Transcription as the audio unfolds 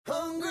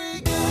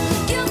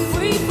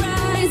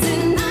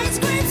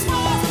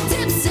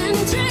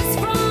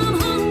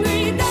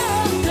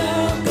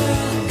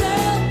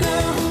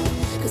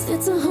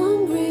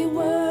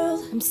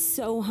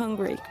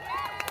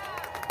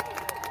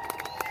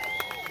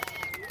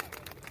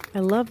I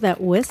love that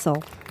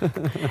whistle.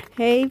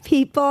 Hey,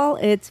 people,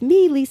 it's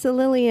me, Lisa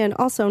Lillian,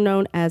 also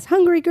known as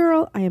Hungry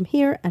Girl. I am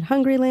here at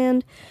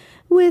Hungryland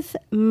with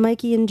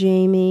Mikey and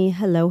Jamie.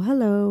 Hello,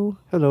 hello.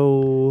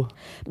 Hello.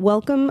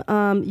 Welcome.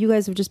 You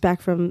guys are just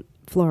back from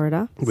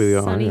Florida. We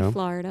are, Sunny yeah.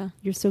 Florida.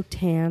 You're so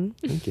tan.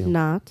 Thank you.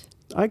 Not.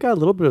 I got a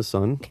little bit of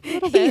sun. A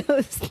little bit.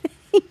 Yes,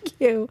 thank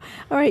you.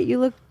 All right, you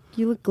look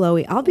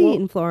glowy. I'll be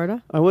in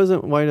Florida. I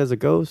wasn't white as a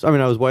ghost. I mean,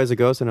 I was white as a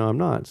ghost, and now I'm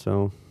not.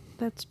 So,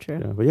 That's true.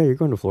 yeah. But yeah, you're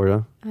going to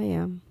Florida. I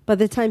am. By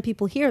the time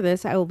people hear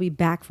this, I will be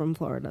back from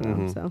Florida,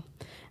 though. So,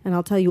 and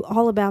I'll tell you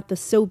all about the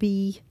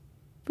Sobe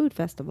Food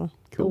Festival,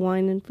 Cool. the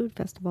Wine and Food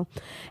Festival.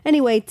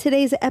 Anyway,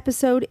 today's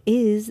episode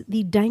is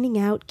the Dining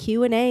Out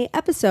Q&A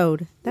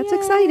episode. That's Yay.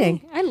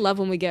 exciting. I love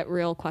when we get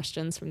real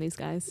questions from these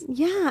guys.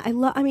 Yeah,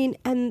 I mean,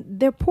 and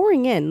they're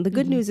pouring in. The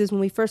good news is when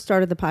we first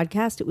started the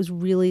podcast, it was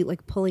really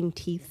like pulling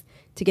teeth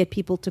to get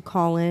people to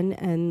call in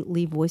and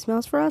leave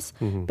voicemails for us.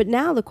 But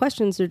now the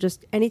questions are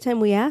just, anytime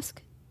we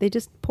ask, they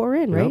just pour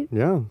in, right?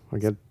 Yeah. I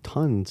get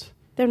tons.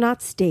 They're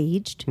not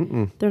staged.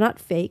 They're not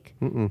fake.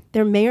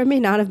 There may or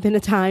may not have been a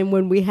time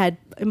when we had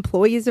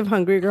employees of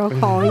Hungry Girl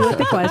calling with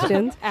the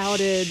questions.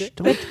 Outed.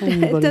 Don't tell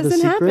anybody It doesn't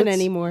the happen secrets.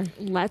 anymore.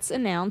 Let's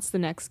announce the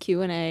next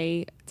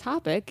Q&A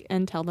topic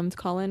and tell them to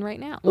call in right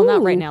now. Well,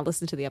 not Ooh. right now.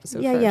 Listen to the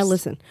episode Yeah, first. yeah,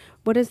 listen.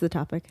 What is the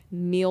topic?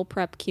 Meal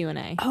prep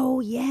Q&A.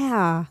 Oh,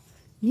 yeah.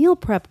 Meal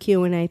prep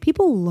Q&A.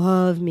 People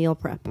love meal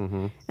prep.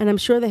 And I'm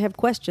sure they have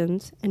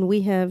questions and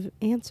we have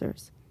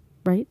answers,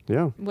 right?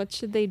 Yeah. What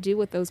should they do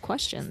with those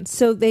questions?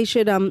 So they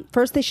should,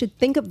 first they should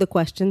think of the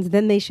questions,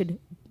 then they should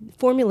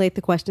formulate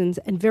the questions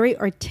and very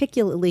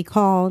articulately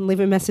call and leave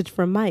a message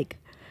from Mike.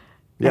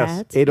 Yes.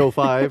 At-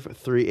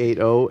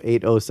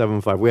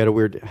 805-380-8075. We had a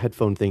weird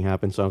headphone thing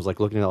happen, so I was like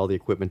looking at all the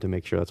equipment to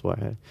make sure. That's why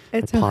I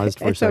It's paused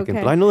okay. for a It's second.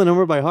 okay. But I know the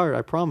number by heart,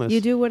 I promise.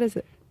 You do? What is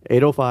it?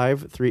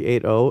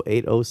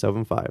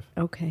 805-380-8075.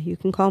 Okay, you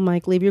can call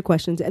Mike, leave your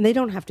questions, and they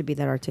don't have to be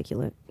that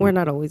articulate. We're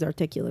not always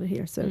articulate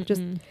here, so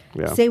just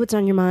Yeah. say what's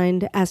on your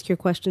mind, ask your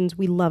questions.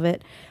 We love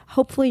it.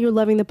 Hopefully you're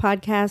loving the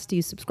podcast. Do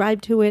you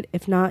subscribe to it?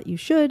 If not, you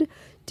should.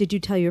 Did you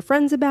tell your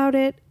friends about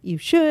it? You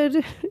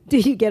should. Do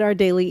you get our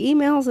daily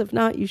emails? If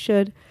not, you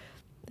should.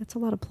 That's a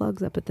lot of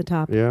plugs up at the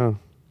top. Yeah.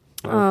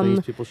 A lot of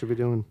things people should be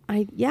doing.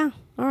 Yeah.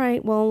 All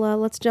right, well,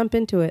 let's jump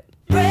into it.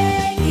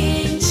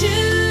 Breaking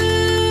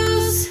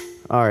news.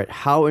 All right.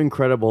 How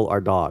incredible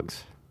are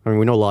dogs? I mean,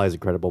 we know Lolly is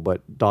incredible,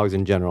 but dogs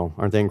in general,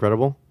 aren't they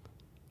incredible?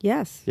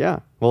 Yes. Yeah.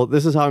 Well,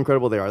 this is how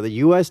incredible they are.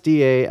 The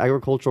USDA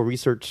Agricultural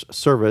Research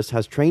Service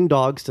has trained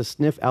dogs to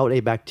sniff out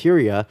a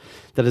bacteria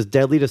that is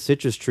deadly to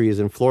citrus trees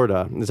in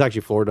Florida. It's actually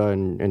Florida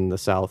in the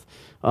South.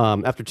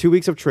 After 2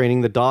 weeks of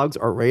training, the dogs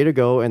are ready to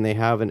go, and they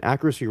have an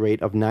accuracy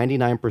rate of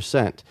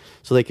 99%.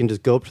 So they can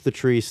just go up to the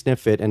tree,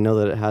 sniff it, and know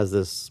that it has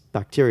this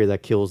bacteria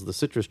that kills the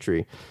citrus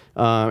tree.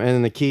 And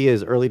then the key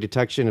is early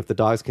detection. If the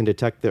dogs can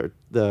detect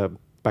the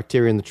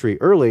bacteria in the tree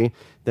early,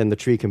 then the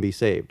tree can be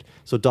saved.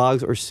 So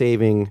dogs are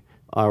saving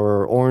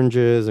our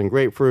oranges and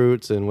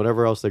grapefruits and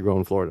whatever else they grow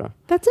in Florida.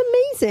 That's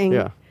amazing.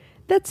 Yeah.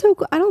 That's so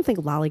cool. I don't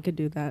think Lolly could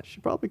do that. She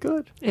probably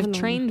could. If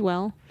trained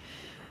well.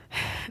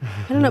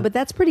 I don't know, but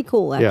that's pretty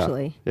cool,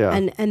 actually. Yeah.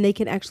 And they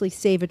can actually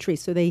save a tree.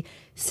 So they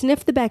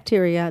sniff the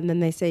bacteria, and then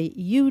they say,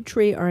 you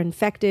tree are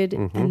infected,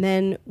 and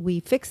then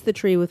we fix the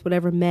tree with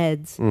whatever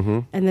meds,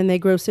 and then they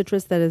grow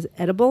citrus that is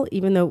edible,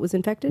 even though it was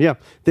infected? Yeah.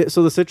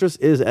 So the citrus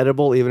is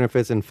edible even if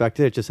it's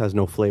infected. It just has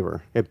no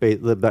flavor.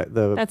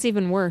 The That's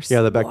even worse.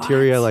 yeah, the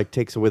bacteria like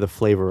takes away the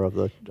flavor of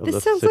the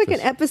This sounds like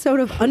an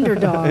episode of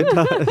Underdog.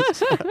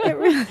 It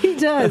really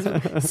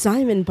does.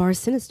 Simon Bar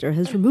Sinister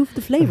has removed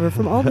the flavor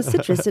from all the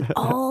citrus and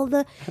all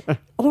the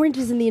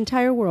oranges in the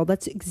entire world.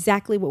 That's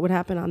exactly what would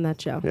happen on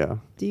that show. Yeah.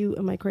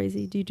 Am I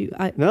crazy? Do you do?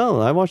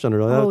 No, I watched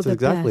Underdog. Oh, That's the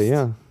exactly,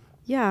 best.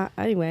 Yeah.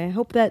 Anyway, I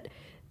hope that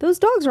those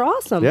dogs are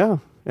awesome. Yeah.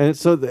 And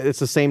it's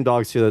the same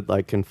dogs too that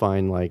like can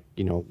find like,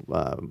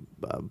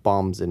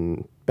 bombs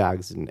in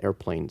bags in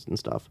airplanes and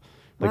stuff.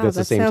 Like Wow, that's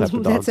the same type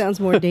of That dogs. sounds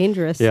more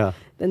dangerous. Yeah.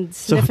 Than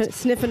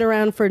sniffing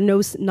around for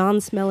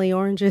non-smelly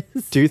oranges.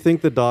 Do you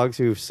think the dogs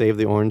who save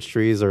the orange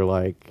trees are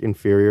like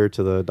inferior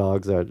to the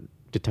dogs that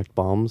detect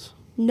bombs?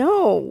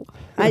 No,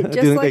 I Do you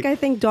just think like they- I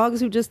think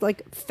dogs who just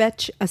like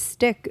fetch a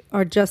stick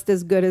are just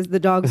as good as the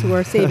dogs who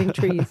are saving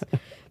trees.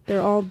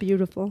 They're all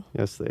beautiful.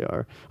 Yes, they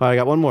are. All right, I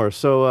got one more.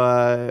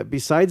 So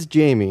besides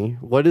Jamie,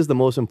 what is the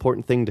most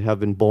important thing to have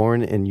been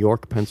born in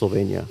York,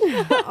 Pennsylvania?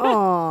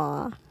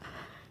 Aw,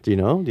 Do you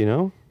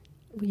know?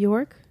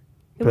 York.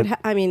 But-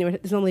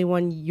 There's only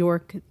one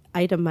York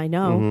item I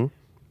know.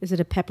 Is it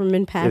a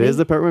peppermint patty? It is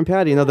the peppermint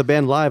patty. The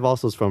band Live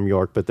also is from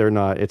York, but they're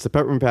not. It's the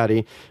peppermint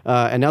patty.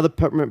 And now the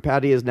peppermint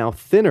patty is now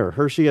thinner.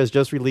 Hershey has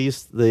just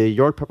released the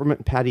York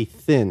peppermint patty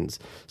thins.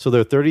 So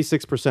they're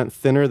 36%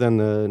 thinner than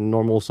the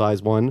normal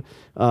size one.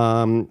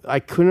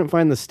 I couldn't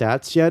find the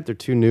stats yet. They're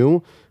too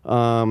new.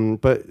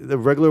 But the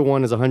regular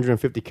one is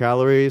 150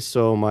 calories.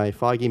 So my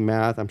foggy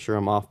math, I'm sure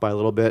I'm off by a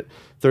little bit.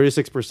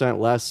 36%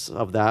 less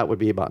of that would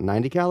be about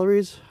 90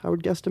 calories, I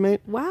would guesstimate.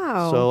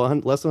 Wow. So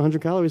less than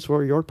 100 calories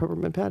for a York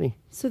peppermint patty.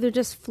 So they're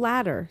just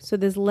flatter. So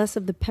there's less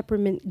of the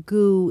peppermint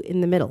goo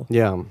in the middle.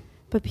 Yeah.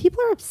 But people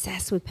are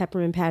obsessed with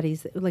peppermint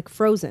patties, like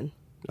frozen.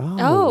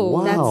 Oh,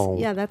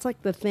 wow. That's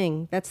like the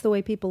thing. That's the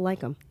way people like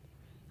them.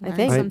 I Learn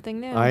think. something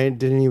new. I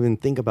didn't even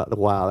think about the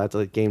wow. That's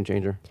a game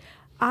changer.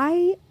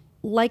 I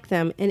like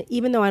them, and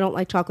even though I don't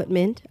like chocolate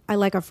mint, I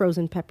like a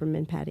frozen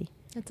peppermint patty.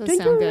 That does Don't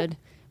sound you- good.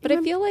 But I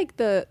feel like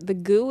the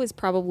goo is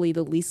probably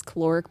the least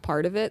caloric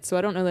part of it, so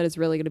I don't know that it's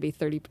really going to be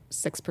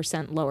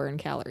 36% lower in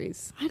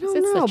calories. I 'Cause don't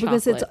it's the know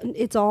because chocolate.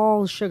 it's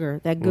all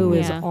sugar. That goo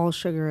is Yeah. all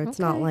sugar. It's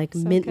not Okay, like so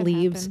it mint could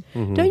leaves.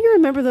 happen. Don't you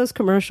remember those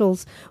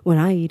commercials? When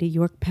I eat a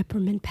York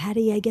peppermint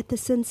patty, I get the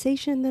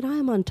sensation that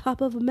I'm on top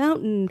of a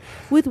mountain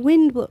with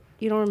wind.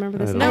 You don't remember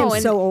this? I I don't. am No,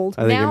 and- so old.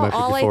 I think it Now might be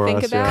all I before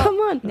think us, yeah. about Come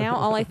on. now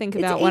all I think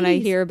It's about when I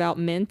 80s. hear about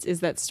mint is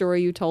that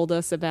story you told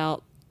us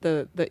about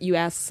the you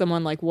asked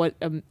someone like what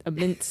a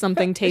mint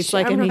something tastes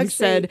like, and he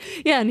Shamrock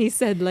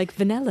said like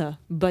vanilla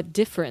but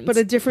different, But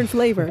a different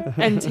flavor.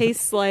 and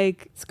tastes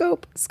like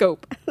Scope.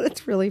 scope.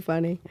 That's really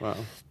funny. Wow.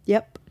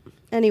 Yep.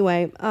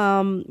 Anyway,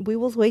 we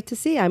will wait to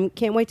see. I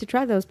can't wait to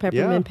try those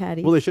peppermint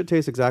patties. Well, they should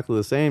taste exactly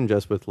the same,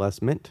 just with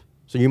less mint.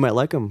 So you might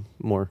like them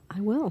more.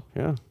 I will.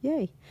 Yeah.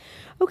 Yay.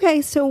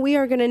 Okay, so we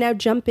are going to now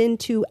jump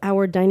into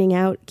our dining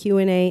out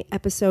Q&A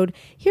episode.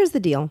 Here's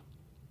the deal.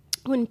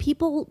 When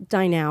people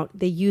dine out,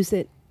 they use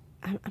it,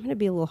 I'm going to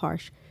be a little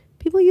harsh.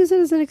 People use it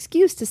as an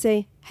excuse to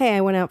say, hey,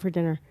 I went out for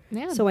dinner,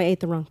 Yeah. so I ate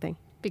the wrong thing.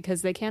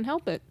 Because they can't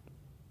help it.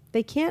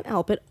 They can't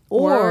help it,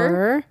 Or-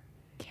 or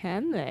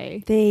Can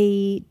they?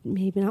 they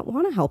maybe not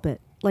want to help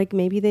it. Like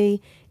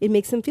maybe it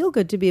makes them feel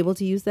good to be able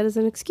to use that as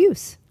an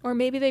excuse. Or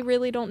maybe they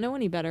really don't know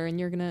any better, and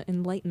you're gonna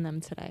enlighten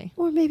them today.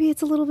 Or maybe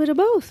it's a little bit of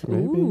both.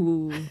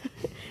 Ooh.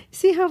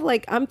 See how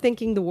like I'm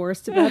thinking the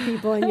worst about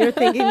people and you're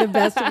thinking the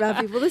best about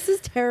people. This is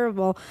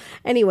terrible.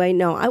 Anyway,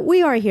 no,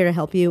 we are here to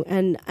help you,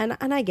 and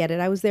I get it.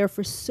 I was there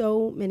for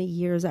so many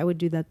years. I would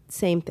do that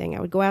same thing. I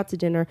would go out to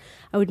dinner.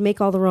 I would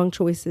make all the wrong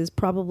choices,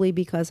 probably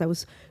because I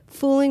was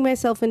fooling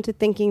myself into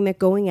thinking that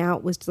going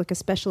out was like a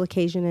special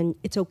occasion and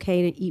it's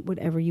okay to eat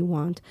whatever you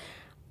want.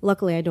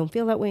 Luckily, I don't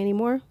feel that way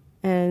anymore,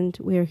 and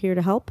we are here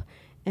to help.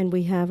 And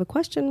we have a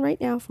question right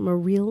now from a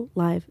real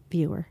live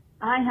viewer.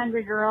 Hi,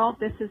 Hungry Girl.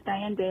 This is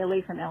Diane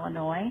Daly from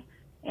Illinois,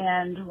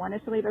 and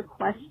wanted to leave a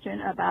question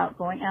about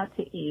going out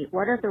to eat.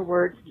 What are the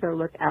words to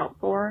look out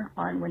for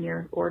on when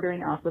you're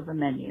ordering off of a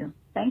menu?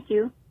 Thank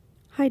you.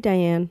 Hi,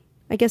 Diane.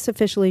 I guess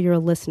officially you're a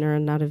listener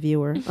and not a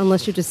viewer,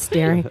 unless you're just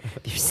staring.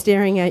 You're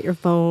staring at your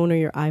phone or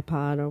your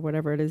iPod or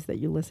whatever it is that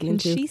you're listening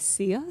Can to. she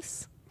see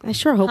us? I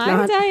sure hope Hi,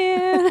 not.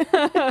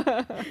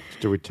 Diane.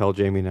 Do we tell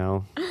Jamie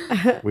now?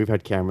 We've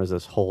had cameras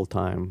this whole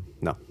time.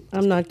 No.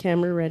 I'm not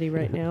camera ready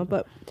right now.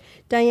 But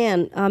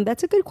Diane,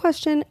 that's a good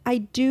question. I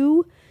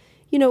do,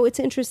 it's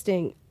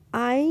interesting.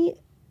 I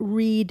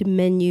read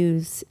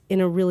menus in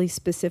a really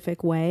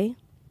specific way,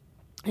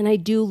 and I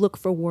do look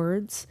for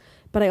words,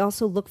 but I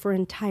also look for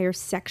entire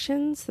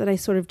sections that I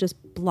sort of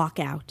just block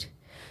out.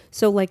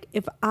 So like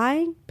if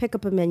I pick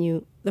up a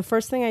menu, the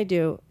first thing I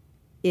do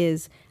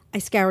is I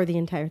scour the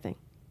entire thing.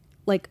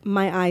 Like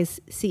my eyes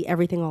see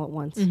everything all at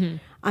once.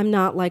 I'm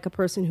not like a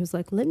person who's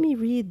like, let me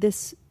read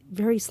this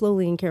very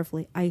slowly and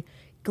carefully. I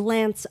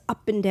glance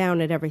up and down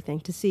at everything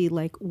to see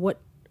like what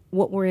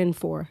we're in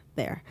for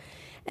there.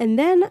 And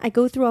then I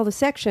go through all the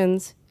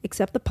sections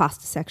except the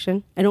pasta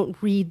section. I don't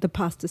read the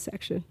pasta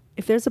section.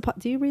 If there's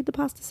do you read the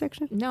pasta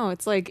section? No,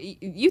 it's like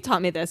you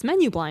taught me this.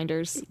 Menu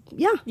blinders.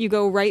 Yeah. You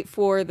go right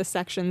for the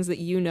sections that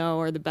you know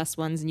are the best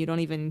ones, and you don't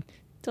even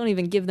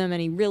give them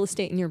any real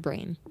estate in your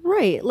brain.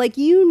 Right. Like,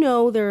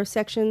 there are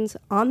sections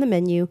on the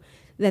menu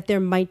that there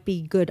might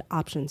be good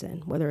options in,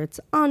 whether it's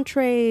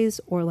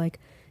entrees or like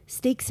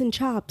steaks and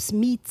chops,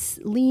 meats,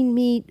 lean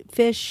meat,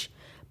 fish.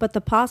 But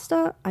the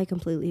pasta, I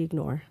completely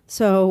ignore.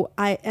 So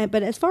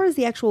but as far as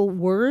the actual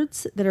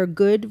words that are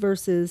good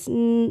versus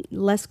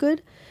less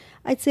good,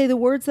 I'd say the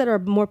words that are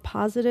more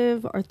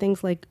positive are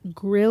things like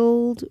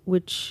grilled,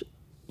 which,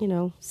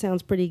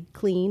 sounds pretty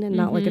clean and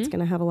not like it's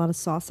going to have a lot of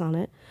sauce on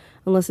it.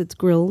 Unless it's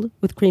grilled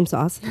with cream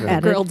sauce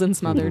added. Grilled and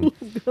smothered.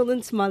 Grilled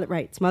and smothered.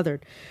 Right,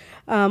 smothered.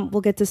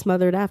 We'll get to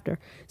smothered after.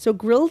 So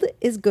grilled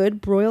is good.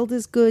 Broiled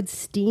is good.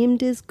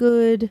 Steamed is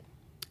good.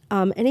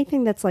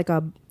 Anything that's like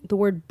the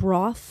word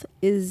broth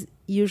is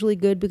usually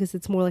good because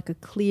it's more like a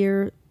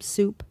clear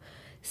soup.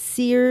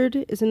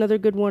 Seared is another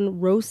good one.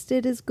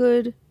 Roasted is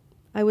good,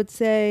 I would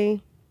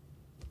say.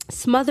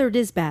 Smothered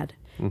is bad.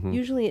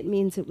 Usually it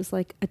means it was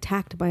like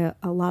attacked by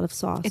a lot of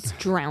sauce. It's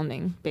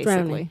drowning, basically.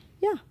 Drowning.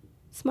 Yeah,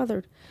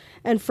 smothered.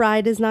 And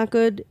fried is not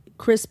good.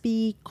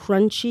 Crispy,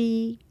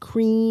 crunchy,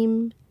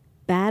 cream,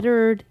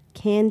 battered,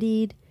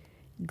 candied,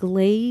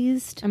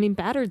 glazed. I mean,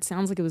 battered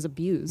sounds like it was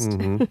abused.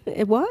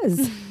 It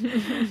was.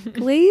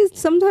 Glazed,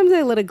 sometimes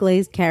I let a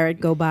glazed carrot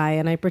go by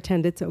and I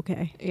pretend it's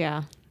okay.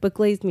 Yeah. But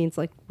glazed means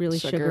like really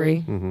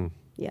sugary. Sugary.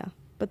 Yeah.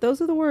 but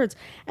those are the words.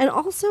 And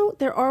also,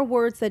 there are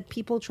words that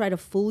people try to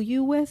fool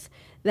you with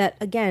that,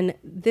 again,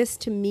 this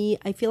to me,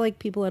 I feel like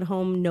people at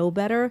home know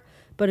better.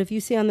 But if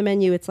you see on the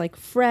menu, it's like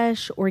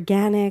fresh,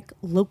 organic,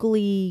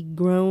 locally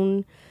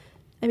grown.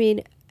 I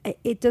mean,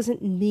 it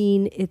doesn't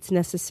mean it's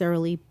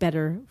necessarily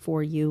better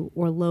for you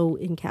or low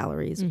in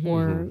calories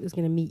or is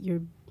going to meet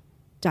your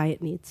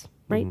diet needs,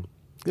 right?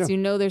 Yeah. So you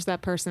know there's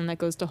that person that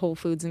goes to Whole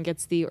Foods and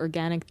gets the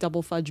organic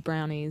double fudge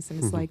brownies,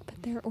 and it's like,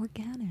 but they're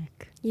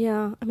organic.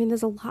 Yeah, I mean,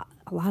 there's a lot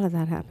of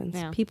that happens.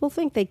 Yeah. People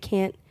think they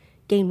can't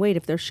gain weight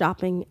if they're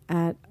shopping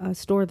at a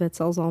store that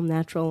sells all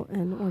natural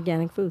and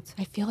organic foods.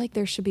 I feel like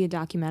there should be a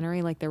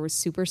documentary, like there was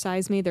Super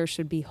Size Me, there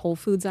should be Whole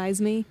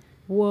Foods-ize Me.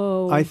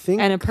 Whoa. I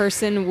think And a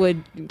person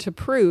would, to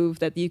prove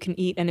that you can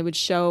eat, and it would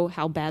show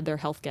how bad their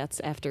health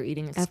gets after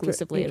eating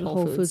exclusively at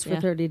Whole Foods. for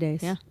 30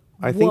 days. Yeah.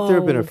 I think there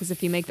have been a Because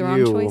if you make the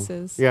wrong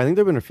choices. Yeah, I think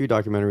there have been a few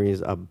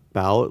documentaries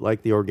about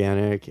like the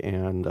organic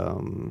and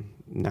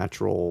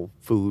natural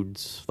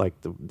foods, like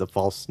the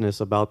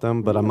falseness about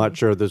them. But I'm not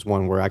sure there's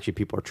one where actually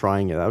people are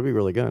trying it. That would be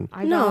really good.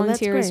 I No,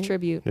 that's volunteer as great.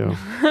 tribute. Yeah.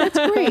 That's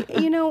great.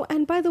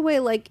 And by the way,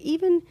 like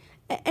even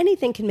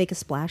anything can make a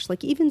splash.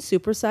 Like even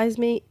Super Size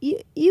Me,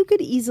 you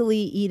could easily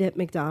eat at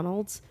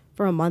McDonald's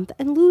for a month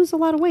and lose a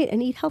lot of weight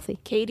and eat healthy.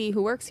 Katie,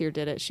 who works here,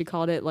 did it. She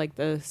called it like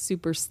the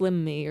Super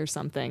Slim Me or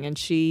something, and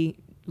she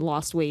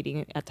lost weight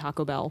eating at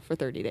Taco Bell for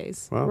 30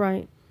 days. Wow.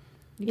 Right.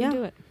 You Yeah. can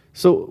do it.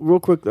 So real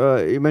quick,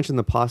 you mentioned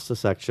the pasta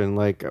section.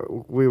 Like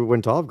we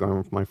went to Olive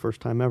Garden for my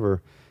first time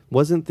ever.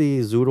 Wasn't the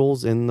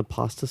zoodles in the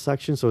pasta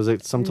section? So is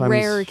it sometimes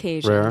Rare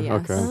occasion, Rare?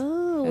 yes. Okay.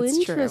 Oh,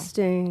 That's true.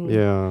 interesting.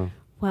 Yeah.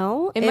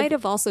 Well, It might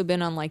have also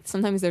been on like,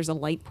 sometimes there's a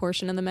light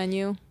portion of the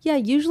menu. Yeah,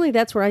 usually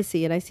that's where I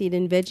see it. I see it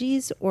in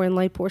veggies or in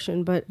light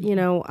portion, but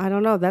I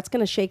don't know. That's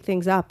going to shake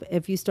things up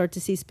if you start to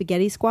see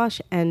spaghetti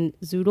squash and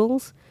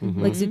zoodles,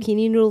 like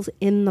zucchini noodles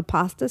in the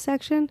pasta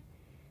section.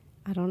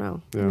 I don't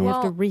know. Yeah. You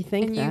have to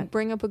rethink and you that.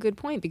 bring up a good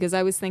point, because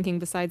I was thinking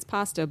besides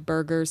pasta,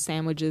 burgers,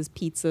 sandwiches,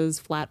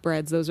 pizzas,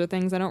 flatbreads, those are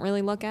things I don't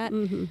really look at.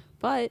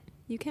 But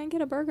you can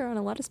get a burger on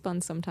a lettuce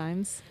bun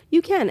sometimes.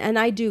 You can, and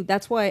I do.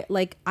 That's why,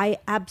 like, I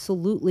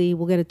absolutely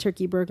will get a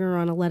turkey burger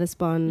on a lettuce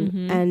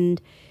bun.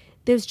 And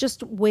there's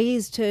just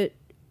ways to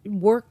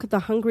work the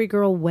hungry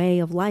girl way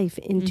of life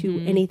into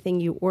anything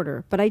you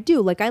order. But I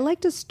do. Like, I like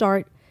to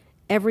start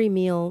every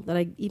meal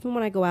even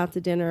when I go out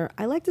to dinner,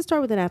 I like to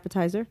start with an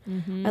appetizer.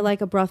 I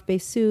like a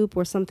broth-based soup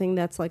or something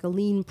that's like a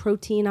lean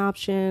protein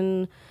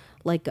option,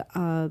 like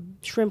a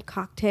shrimp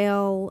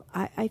cocktail.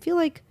 I feel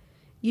like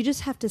you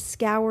just have to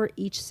scour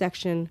each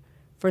section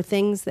for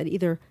things that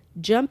either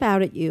jump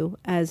out at you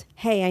as,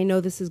 hey, I know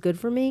this is good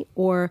for me,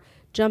 or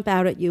jump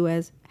out at you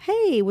as,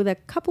 hey, with a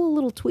couple of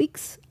little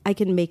tweaks, I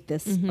can make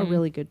this a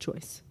really good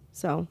choice.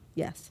 So,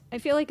 yes. I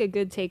feel like a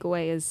good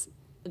takeaway is,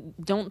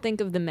 don't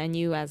think of the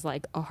menu as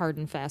like a hard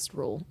and fast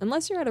rule.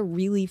 Unless you're at a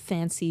really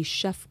fancy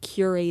chef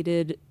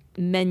curated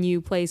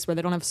menu place where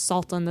they don't have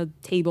salt on the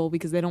table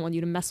because they don't want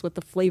you to mess with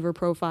the flavor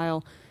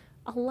profile.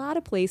 A lot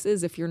of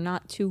places, if you're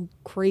not too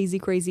crazy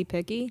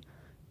picky,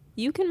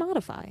 you can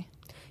modify.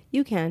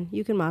 You can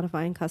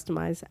modify and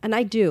customize. And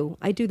I do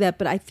that,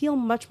 but I feel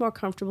much more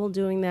comfortable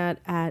doing that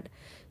at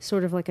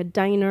sort of like a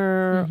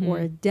diner or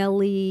a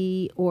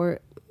deli or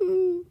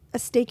a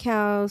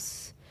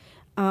steakhouse.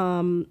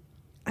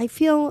 I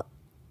feel,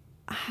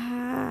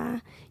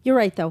 you're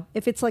right though.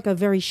 If it's like a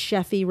very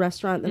chefy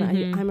restaurant,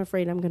 then I'm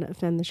afraid I'm going to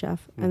offend the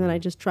chef. And then I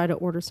just try to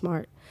order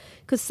smart.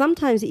 Because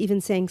sometimes even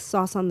saying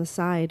sauce on the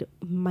side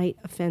might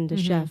offend a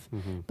chef.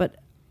 But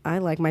I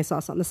like my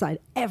sauce on the side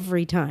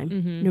every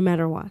time, no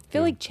matter what. I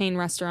feel like chain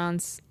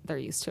restaurants, they're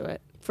used to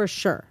it. For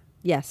sure.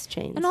 Yes,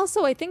 chains. And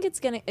also, I think it's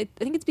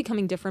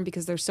becoming different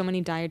because there's so many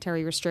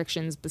dietary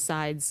restrictions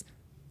besides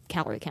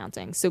calorie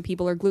counting. So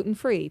people are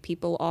gluten-free.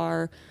 People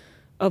are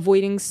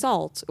avoiding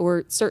salt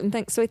or certain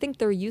things. So I think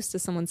they're used to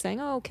someone saying,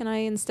 oh, can I,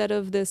 instead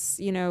of this,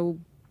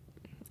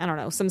 I don't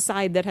know, some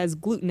side that has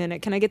gluten in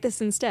it, can I get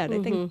this instead?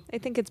 I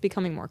think it's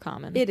becoming more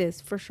common. It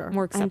is, for sure.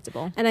 More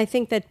acceptable. And I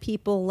think that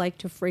people like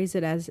to phrase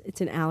it as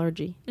it's an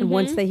allergy. And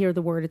once they hear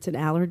the word it's an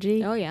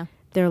allergy, Oh, yeah.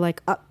 they're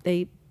like,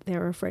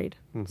 they're afraid.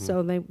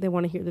 So they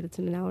want to hear that it's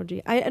an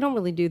allergy. I don't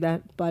really do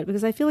that, but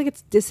because I feel like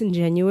it's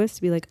disingenuous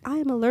to be like,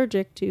 I'm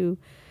allergic to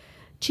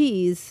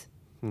cheese.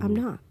 I'm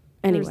not.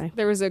 Anyway.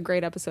 There was a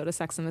great episode of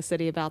Sex and the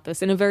City about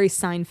this in a very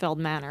Seinfeld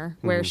manner,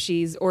 where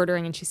she's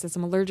ordering and she says,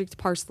 I'm allergic to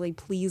parsley,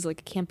 please,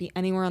 like, it can't be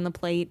anywhere on the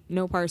plate,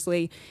 no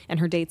parsley.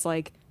 And her date's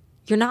like,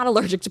 you're not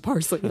allergic to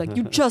parsley. Like,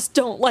 you just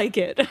don't like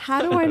it.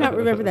 How do I not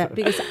remember that?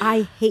 Because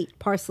I hate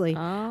parsley.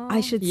 I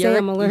should say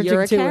I'm allergic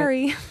You're a to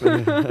Carrie.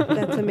 it.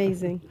 That's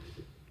amazing.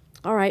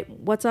 All right.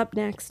 What's up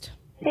next?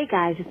 Hey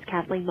guys, it's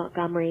Kathleen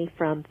Montgomery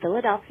from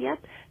Philadelphia.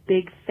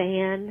 Big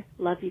fan.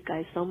 Love you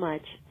guys so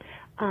much.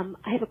 I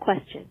have a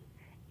question.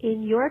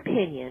 In your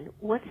opinion,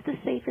 what's the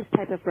safest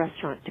type of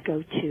restaurant to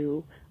go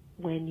to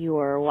when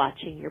you're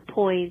watching your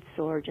points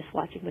or just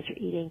watching what you're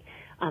eating?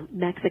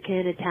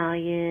 Mexican,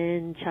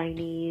 Italian,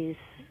 Chinese,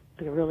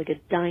 a really good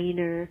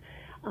diner.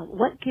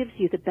 What gives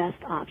you the best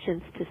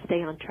options to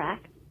stay on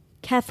track?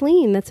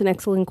 Kathleen, that's an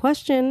excellent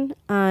question.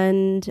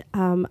 And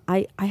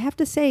I have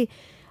to say,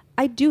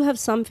 I do have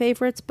some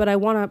favorites, but I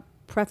want to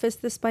preface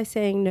this by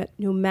saying that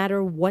no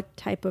matter what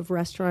type of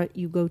restaurant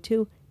you go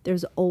to,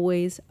 there's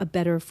always a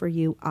better for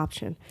you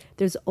option.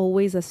 There's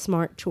always a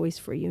smart choice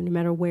for you, no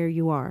matter where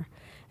you are.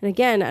 And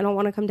again, I don't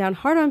want to come down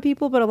hard on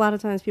people, but a lot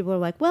of times people are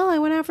like, well, I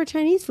went out for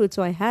Chinese food,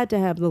 so I had to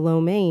have the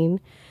lo mein.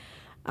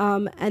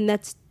 And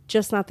that's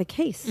just not the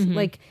case.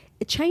 Like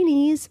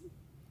Chinese,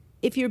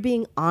 if you're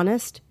being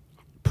honest,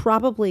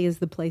 probably is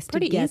the place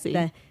Pretty to get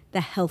easy.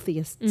 the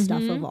healthiest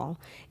stuff of all.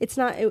 It's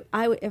not,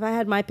 if I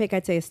had my pick,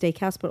 I'd say a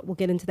steakhouse, but we'll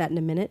get into that in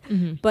a minute.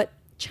 But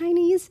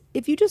Chinese,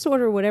 if you just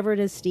order whatever it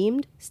is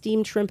steamed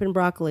shrimp and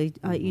broccoli,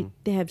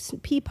 they have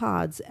pea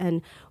pods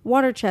and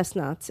water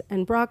chestnuts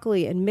and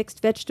broccoli and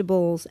mixed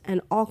vegetables and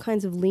all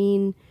kinds of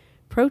lean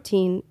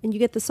protein, and you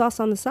get the sauce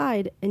on the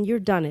side and you're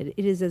done. It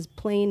is as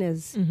plain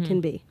as can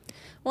be.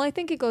 Well, I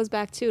think it goes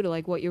back too to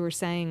like what you were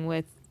saying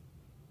with,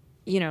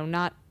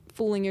 not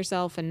fooling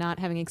yourself and not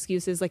having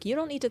excuses. Like, you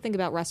don't need to think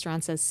about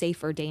restaurants as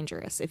safe or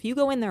dangerous. If you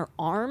go in there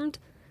armed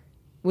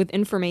with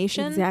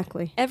information,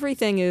 Exactly.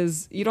 everything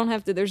is, you don't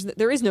have to,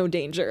 there is no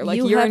danger. Like,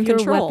 you you're have in your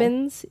control.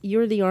 weapons.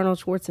 You're the Arnold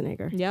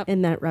Schwarzenegger Yep.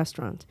 in that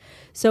restaurant.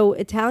 So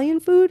Italian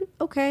food,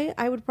 okay,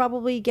 I would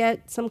probably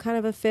get some kind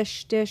of a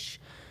fish dish,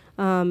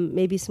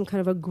 maybe some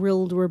kind of a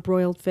grilled or a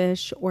broiled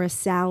fish or a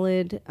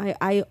salad.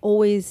 I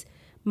always,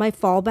 my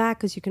fallback,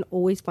 because you can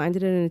always find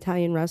it in an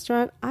Italian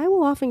restaurant, I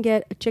will often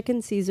get a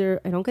chicken Caesar.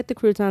 I don't get the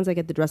croutons, I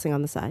get the dressing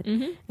on the side.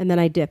 And then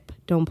I dip,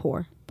 don't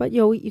pour. But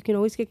you can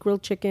always get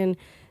grilled chicken,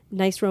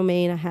 nice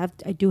romaine.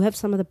 I do have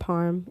some of the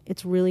parm.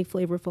 It's really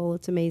flavorful.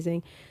 It's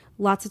amazing.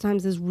 Lots of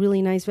times there's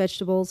really nice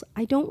vegetables.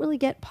 I don't really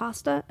get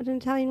pasta at an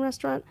Italian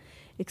restaurant,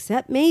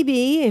 except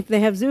maybe if they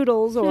have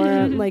zoodles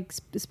or like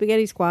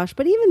spaghetti squash.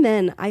 But even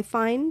then, I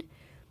find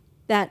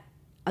that,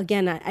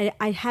 again,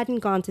 I hadn't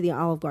gone to the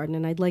Olive Garden,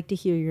 and I'd like to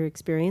hear your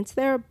experience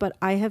there, but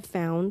I have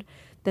found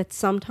that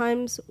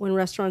sometimes when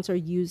restaurants are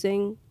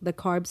using the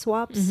carb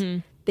swaps,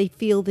 they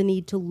feel the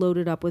need to load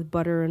it up with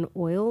butter and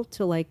oil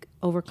to like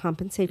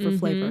overcompensate for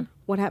flavor.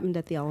 What happened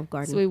at the Olive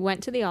Garden? So we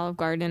went to the Olive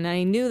Garden, and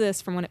I knew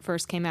this from when it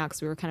first came out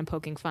because we were kind of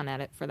poking fun at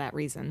it for that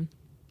reason.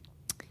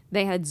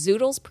 They had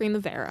Zoodles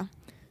Primavera,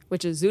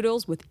 which is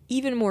zoodles with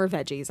even more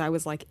veggies. I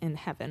was like in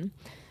heaven,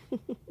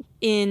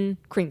 in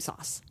cream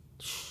sauce.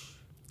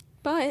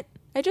 But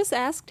I just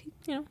asked,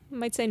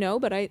 might say no,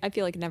 but I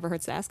feel like it never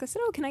hurts to ask. I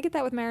said, oh, can I get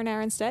that with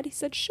marinara instead? He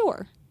said,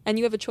 sure. And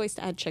you have a choice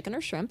to add chicken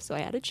or shrimp, so I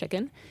added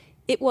chicken.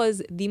 It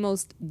was the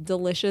most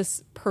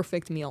delicious,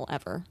 perfect meal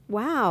ever.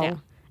 Wow. Yeah.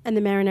 And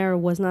the marinara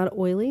was not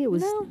oily. It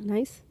was No.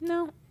 nice.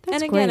 No. That's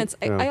and again, great. it's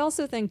I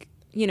also think,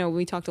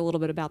 we talked a little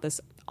bit about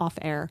this off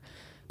air,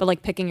 but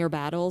like picking your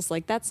battles,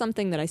 like that's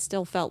something that I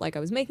still felt like I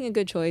was making a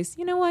good choice.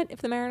 You know what?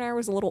 If the marinara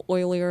was a little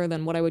oilier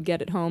than what I would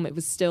get at home, it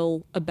was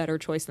still a better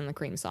choice than the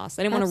cream sauce.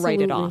 I didn't want to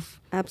write it off.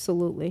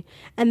 Absolutely.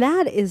 And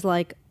that is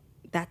like,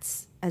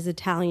 that's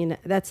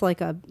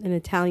like an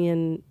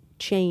Italian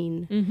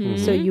chain.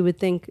 So you would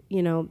think,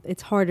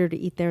 it's harder to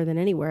eat there than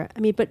anywhere. I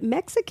mean, but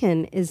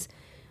Mexican is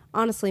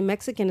one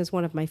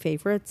of my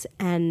favorites.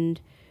 And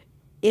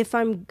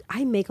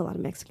I make a lot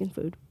of Mexican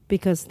food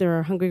because there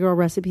are Hungry Girl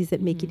recipes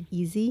that make it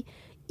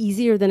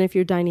easier than if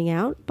you're dining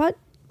out. But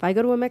if I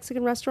go to a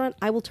Mexican restaurant,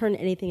 I will turn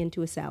anything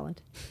into a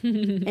salad.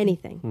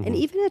 Anything. And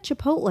even at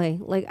Chipotle,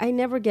 like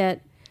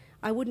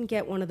I wouldn't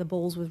get one of the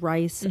bowls with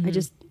rice.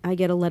 I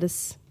get a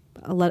lettuce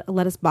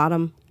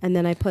bottom, and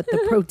then I put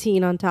the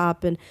protein on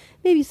top and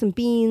maybe some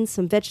beans,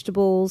 some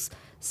vegetables,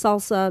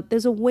 salsa.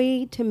 There's a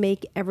way to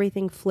make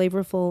everything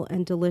flavorful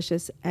and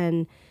delicious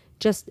and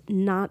just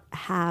not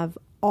have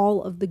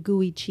all of the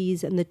gooey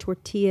cheese and the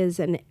tortillas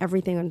and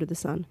everything under the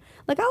sun.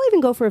 Like, I'll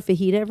even go for a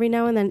fajita every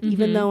now and then,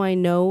 even though I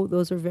know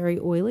those are very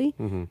oily,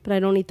 but I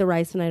don't eat the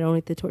rice and I don't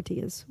eat the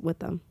tortillas with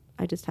them.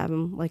 I just have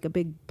them like a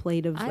big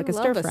plate of like a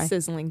stir I love fry. a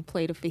sizzling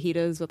plate of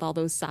fajitas with all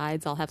those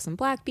sides. I'll have some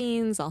black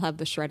beans. I'll have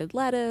the shredded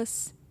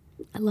lettuce.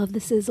 I love the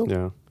sizzle.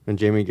 Yeah. And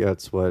Jamie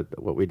gets what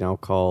we now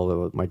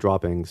call my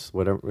droppings,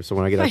 whatever. So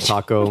when I get a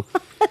taco,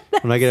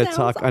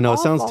 I know it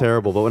sounds awful.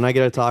 terrible, but when I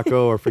get a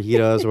taco or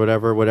fajitas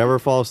or whatever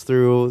falls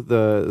through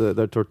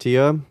the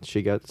tortilla,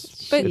 she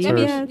gets. But it's I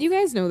mean, hers. you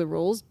guys know the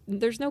rules.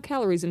 There's no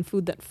calories in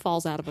food that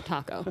falls out of a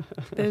taco.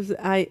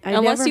 I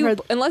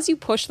Unless you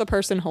push the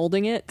person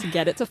holding it to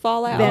get it to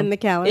fall out. Then the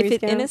calories If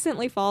it count?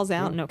 innocently falls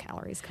out, no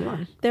calories. Come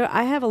on.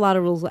 I have a lot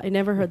of rules. I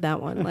never heard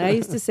that one. Like, I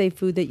used to say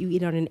food that you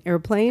eat on an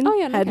airplane Oh,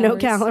 yeah, no had no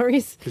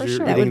calories. 'Cause you're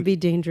That eating- would be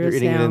dangerous. You're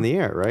eating now. it in the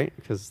air, right?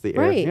 Because the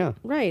air. Right, Yeah.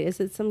 right. Is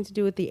it something to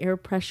do with the air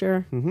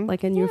pressure,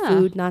 like in your Yeah.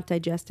 food not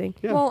digesting?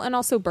 Yeah. Well, and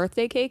also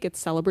birthday cake.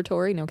 It's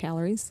celebratory, no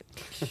calories.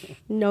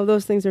 No,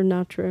 those things are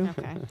not true.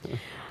 Okay.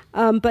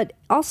 But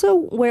also,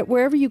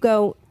 wherever you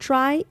go,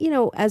 try,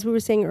 as we were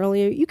saying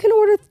earlier, you can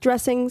order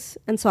dressings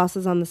and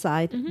sauces on the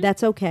side.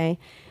 That's okay.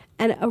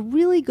 And a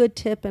really good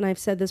tip, and I've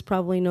said this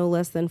probably no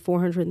less than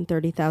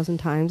 430,000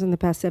 times in the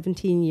past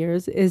 17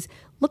 years, is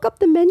look up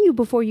the menu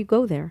before you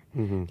go there.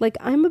 Like,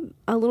 I'm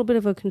a little bit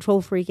of a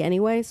control freak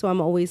anyway, so I'm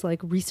always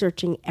like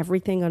researching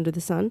everything under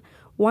the sun.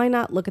 Why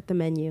not look at the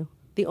menu?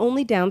 The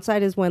only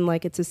downside is when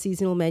like it's a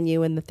seasonal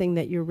menu and the thing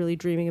that you're really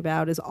dreaming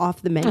about is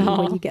off the menu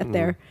when you get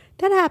there.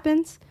 That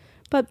happens,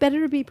 but better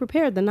to be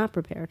prepared than not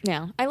prepared.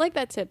 Yeah, I like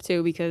that tip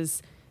too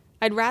because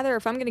I'd rather,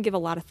 if I'm going to give a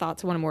lot of thought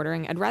to what I'm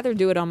ordering, I'd rather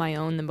do it on my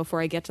own than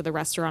before I get to the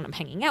restaurant. I'm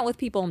hanging out with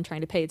people. I'm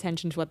trying to pay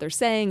attention to what they're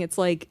saying. It's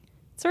like,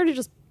 it sort of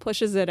just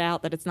pushes it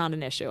out that it's not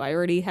an issue. I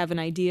already have an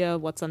idea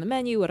of what's on the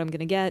menu, what I'm going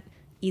to get.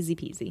 Easy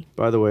peasy.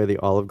 By the way, the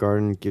Olive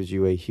Garden gives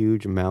you a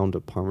huge mound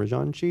of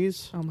Parmesan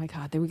cheese. Oh my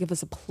God, they would give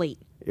us a plate.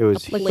 It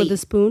was Like with a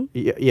spoon?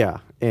 yeah,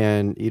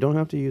 and you don't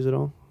have to use it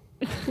all.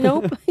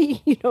 Nope.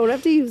 You don't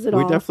have to use it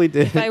all. We definitely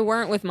did. If I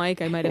weren't with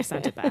Mike, I might have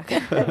sent it back.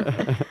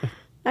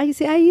 I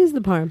use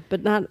the parm,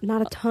 but not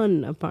a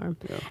ton of parm.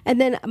 Yeah.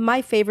 And then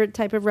my favorite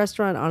type of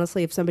restaurant,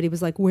 honestly, if somebody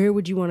was like, where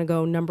would you want to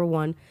go? Number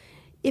one,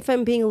 if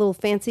I'm being a little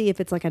fancy, if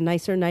it's like a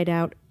nicer night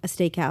out, a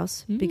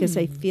steakhouse, because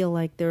I feel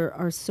like there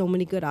are so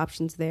many good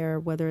options there,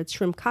 whether it's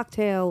shrimp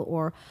cocktail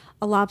or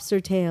a lobster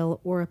tail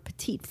or a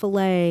petite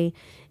filet,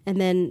 and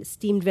then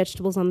steamed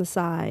vegetables on the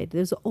side.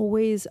 There's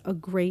always a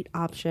great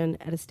option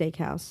at a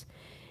steakhouse.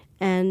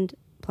 And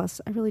plus,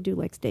 I really do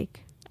like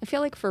steak. I feel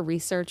like for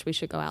research, we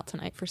should go out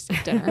tonight for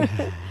steak dinner.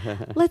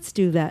 Let's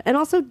do that. And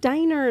also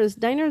diners.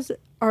 Diners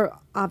are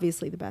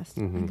obviously the best.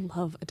 I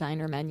love a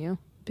diner menu.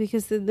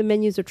 Because the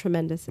menus are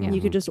tremendous. And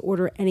you could just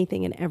order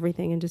anything and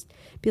everything and just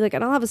be like,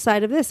 and I'll have a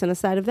side of this and a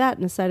side of that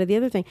and a side of the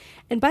other thing.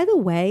 And by the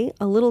way,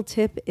 a little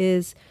tip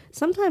is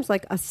sometimes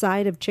like a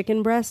side of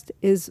chicken breast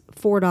is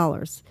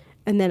 $4.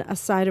 And then a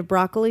side of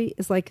broccoli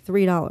is like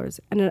 $3.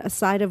 And a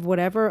side of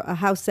whatever, a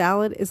house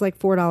salad, is like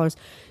 $4.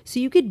 So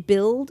you could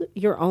build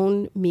your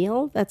own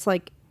meal that's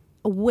like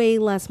way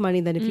less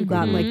money than if you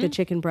got like the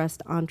chicken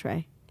breast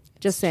entree.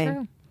 Just saying.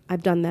 true.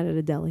 I've done that at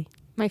a deli.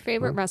 My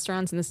favorite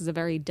restaurants, and this is a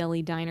very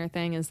deli diner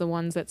thing, is the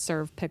ones that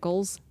serve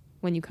pickles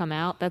when you come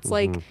out. That's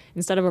like,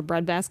 instead of a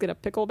bread basket, a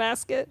pickle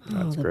basket.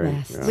 That's the great.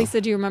 best. Yeah.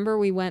 Lisa, do you remember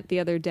we went the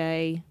other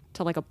day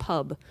to like a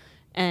pub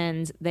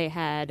and they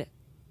had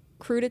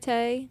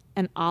crudité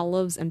and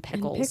olives and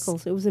pickles? And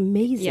pickles. It was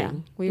amazing. Yeah,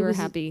 we It were was-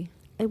 happy.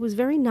 It was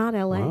very not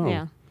LA. Wow.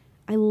 Yeah.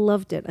 I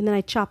loved it. And then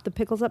I chopped the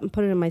pickles up and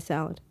put it in my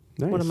salad.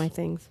 One of Nice. my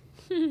things.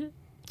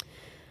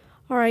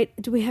 All right.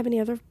 Do we have any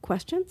other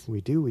questions?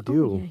 We do.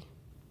 Oh, yay.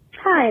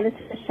 Hi, this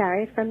is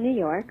Sherry from New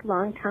York,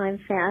 longtime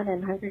fan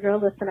and Hungry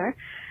Girl listener,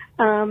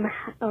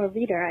 or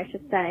reader, I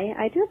should say.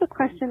 I do have a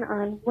question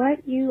on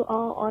what you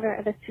all order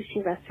at a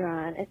sushi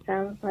restaurant. It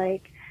sounds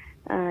like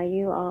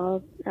you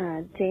all,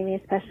 Jamie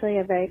especially,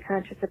 are very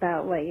conscious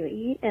about what you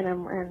eat, and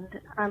I'm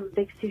a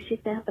big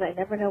sushi fan, but I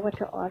never know what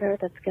to order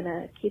that's going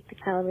to keep the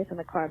calories and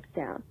the carbs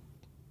down.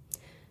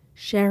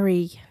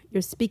 Sherry,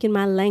 you're speaking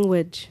my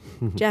language.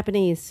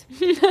 Japanese.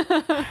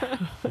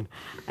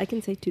 I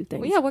can say two things.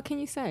 Well, yeah, what can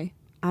you say?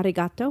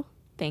 Arigato.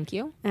 Thank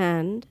you.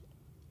 And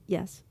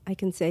yes, I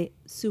can say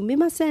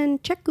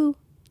sumimasen cheku.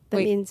 That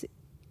Wait. means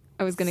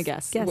I was going to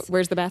guess. Guess.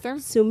 Where's the bathroom?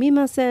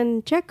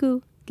 sumimasen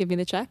cheku. Give me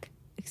the check.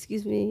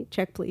 Excuse me,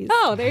 check please.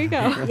 Oh, there you go.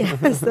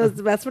 Yes,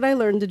 that's what I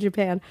learned in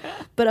Japan.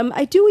 But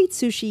I do eat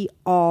sushi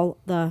all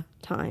the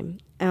time.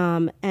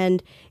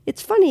 And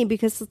it's funny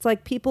because it's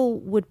like people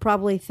would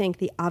probably think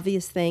the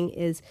obvious thing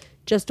is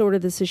just order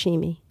the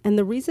sashimi. And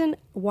the reason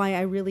why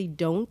I really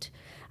don't,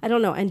 I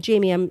don't know. And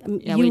Jamie,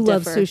 Yeah, you we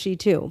love differ. sushi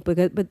too. But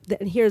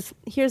here's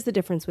the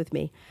difference with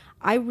me.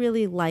 I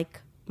really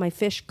like my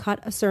fish cut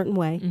a certain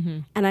way,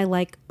 and I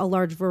like a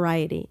large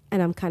variety,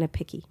 and I'm kind of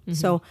picky.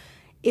 So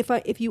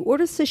if you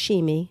order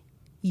sashimi,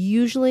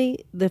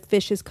 usually the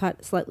fish is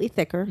cut slightly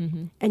thicker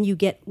and you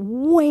get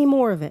way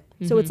more of it.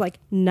 So it's like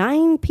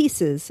 9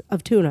 pieces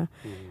of tuna.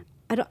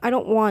 I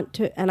don't want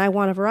to, and I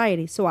want a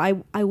variety. So I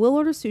will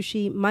order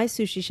sushi. My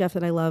sushi chef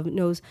that I love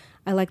knows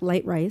I like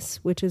light rice,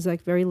 which is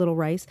like very little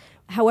rice.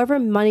 However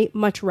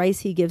much rice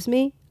he gives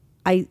me,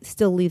 I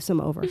still leave some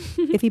over.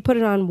 If he put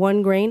it on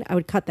 1 grain, I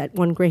would cut that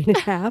 1 grain in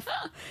half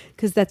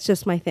because that's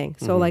just my thing.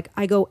 So like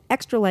I go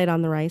extra light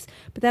on the rice,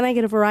 but then I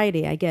get a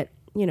variety. I get,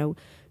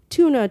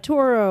 tuna,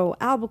 toro,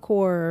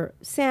 albacore,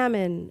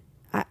 salmon.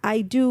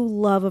 I do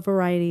love a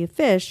variety of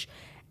fish.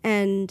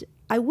 And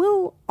I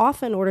will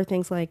often order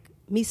things like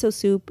miso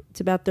soup.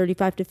 It's about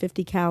 35 to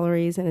 50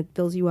 calories and it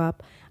fills you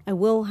up. I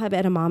will have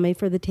edamame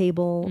for the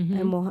table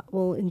and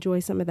we'll enjoy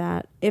some of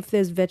that. If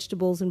there's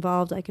vegetables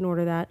involved, I can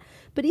order that.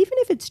 But even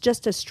if it's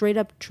just a straight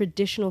up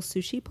traditional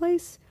sushi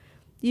place,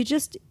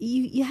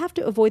 you have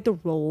to avoid the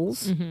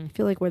rolls. I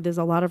feel like where there's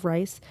a lot of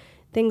rice.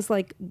 Things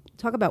like,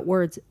 talk about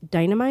words,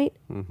 dynamite,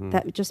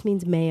 that just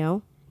means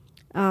mayo.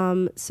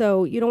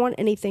 So you don't want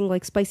anything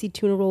like spicy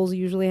tuna rolls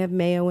usually have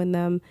mayo in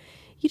them.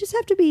 You just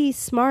have to be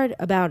smart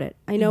about it.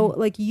 I know,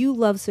 like, you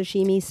love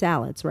sashimi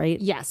salads, right?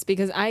 Yes,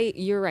 because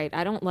you're right.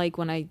 I don't like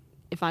when I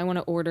if I want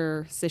to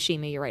order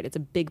sashimi, you're right, it's a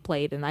big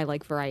plate, and I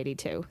like variety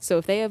too. So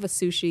if they have a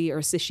sushi or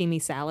sashimi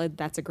salad,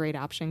 that's a great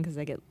option because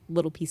I get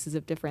little pieces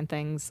of different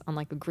things on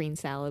like a green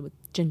salad with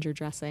ginger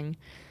dressing.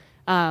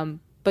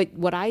 But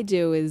what I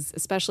do is,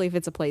 especially if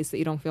it's a place that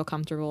you don't feel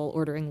comfortable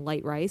ordering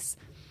light rice,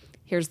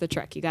 here's the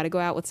trick. You got to go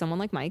out with someone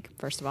like Mike,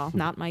 first of all.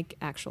 Not Mike,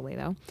 actually,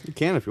 though. You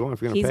can if you want.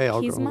 If you're going to pay, I'll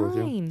he's go with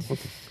you. mine.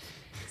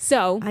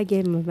 So I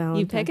gave him a Valentine.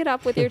 you pick it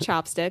up with your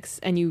chopsticks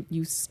and you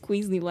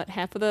squeeze and you let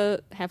half of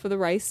the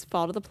rice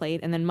fall to the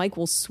plate, and then Mike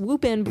will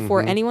swoop in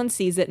before anyone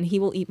sees it, and he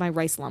will eat my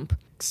rice lump.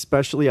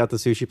 Especially at the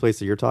sushi place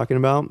that you're talking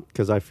about,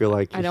 because I feel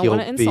like I don't he'll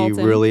wanna be insult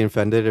him. really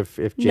offended if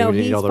Jamie No, didn't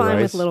eat he's all the fine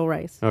rice. with little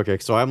rice. Okay,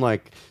 so I'm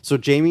like, so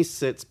Jamie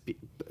sits,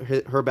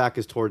 her back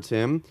is towards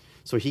him,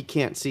 so he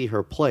can't see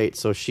her plate.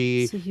 So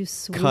she So you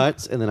swoop.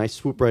 cuts, and then I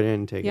swoop right in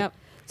and take Yep.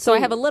 it. So I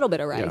have a little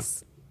bit of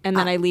rice, and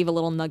then I leave a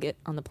little nugget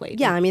on the plate.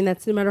 Yeah, I mean,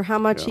 that's no matter how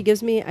much he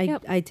gives me,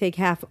 Yep. I take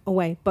half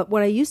away. But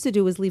what I used to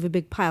do was leave a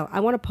big pile.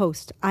 I want to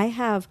post. I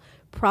have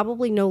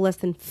probably no less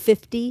than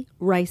 50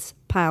 rice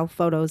pile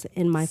photos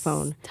in my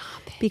phone.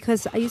 Stop it.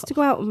 Because I used to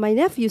go out with my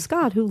nephew,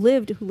 Scott, who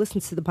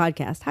listens to the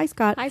podcast. Hi,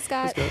 Scott. Hi,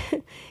 Scott.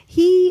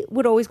 He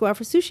would always go out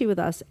for sushi with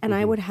us, and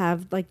I would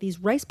have like these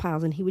rice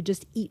piles, and he would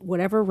just eat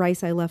whatever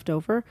rice I left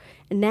over.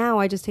 And now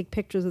I just take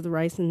pictures of the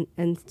rice and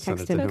text it him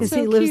to him. because That's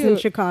he so lives in cute.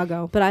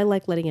 Chicago. But I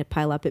like letting it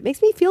pile up. It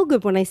makes me feel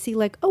good when I see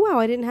like, oh wow,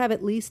 I didn't have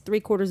at least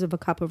 3/4 of a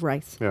cup of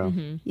rice. Yeah.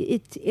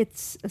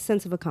 It's a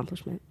sense of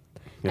accomplishment.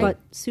 Yeah.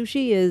 But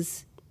sushi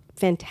is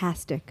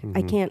fantastic.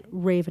 I can't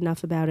rave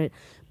enough about it.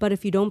 But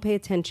if you don't pay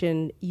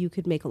attention, you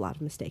could make a lot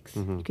of mistakes.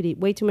 You could eat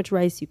way too much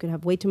rice. You could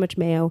have way too much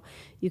mayo.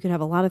 You could have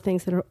a lot of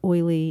things that are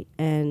oily,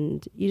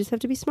 and you just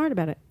have to be smart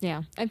about it.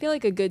 Yeah. I feel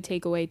like a good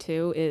takeaway,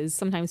 too, is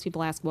sometimes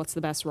people ask, what's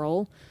the best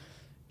roll?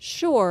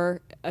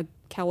 Sure, a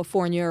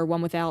California or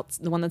one without,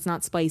 the one that's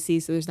not spicy,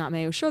 so there's not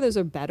mayo. Sure, those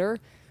are better.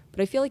 But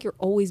I feel like you're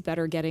always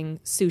better getting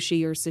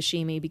sushi or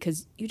sashimi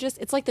because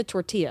it's like the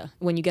tortilla.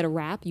 When you get a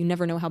wrap, you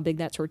never know how big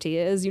that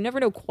tortilla is. You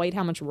never know quite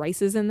how much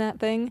rice is in that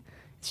thing.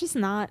 It's just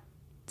not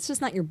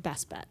your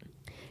best bet.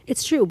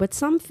 It's true, but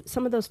some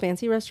of those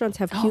fancy restaurants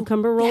have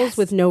cucumber rolls yes.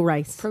 with no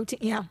rice. Protein,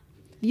 yeah.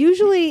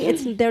 Usually,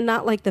 they're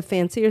not like the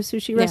fancier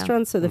sushi Yeah.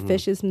 restaurants, so the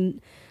fish is. I'm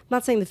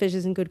not saying the fish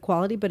isn't good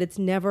quality, but it's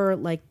never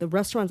like the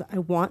restaurants I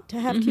want to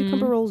have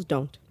cucumber rolls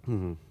don't.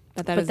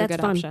 But But is a that's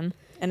good fun. option.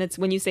 And it's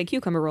when you say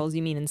cucumber rolls,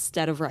 you mean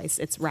instead of rice,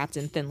 it's wrapped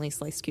in thinly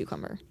sliced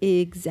cucumber.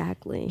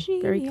 Exactly.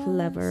 Very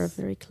clever. Genius.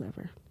 Very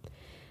clever.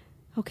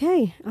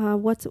 Okay,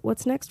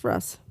 what's next for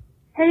us?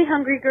 Hey,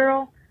 hungry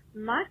girl.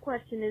 My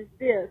question is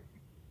this.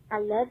 I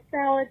love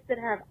salads that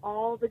have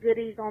all the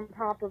goodies on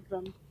top of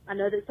them. I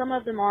know that some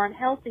of them aren't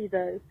healthy,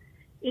 though.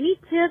 Any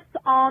tips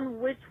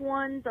on which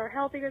ones are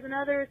healthier than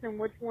others and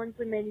which ones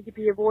we may need to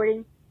be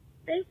avoiding?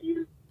 Thank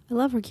you. I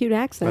love her cute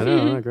accent. I know,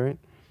 isn't that great?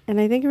 And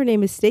I think her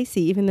name is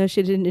Stacy, even though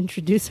she didn't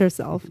introduce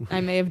herself.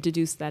 I may have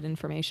deduced that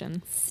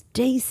information.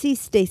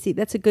 Stacy.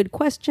 That's a good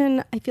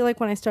question. I feel like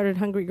when I started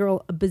Hungry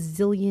Girl a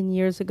bazillion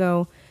years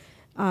ago,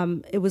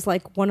 it was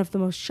like one of the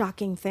most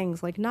shocking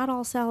things. Like, not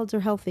all salads are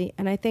healthy.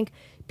 And I think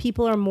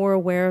people are more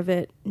aware of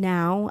it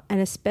now. And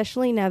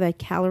especially now that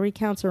calorie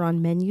counts are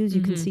on menus,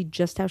 you can see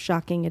just how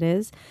shocking it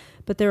is.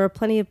 But there are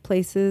plenty of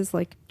places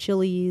like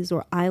Chili's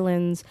or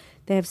Islands.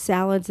 They have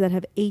salads that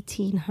have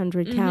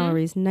 1,800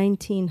 calories,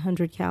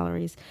 1,900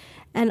 calories.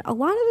 And a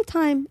lot of the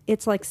time,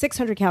 it's like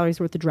 600 calories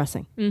worth of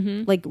dressing,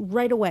 like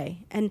right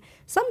away. And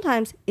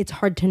sometimes it's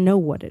hard to know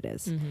what it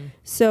is.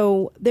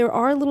 So there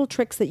are little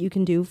tricks that you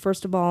can do.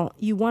 First of all,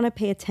 you want to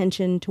pay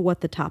attention to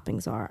what the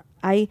toppings are.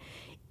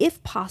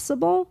 If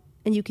possible,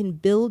 and you can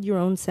build your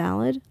own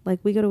salad, like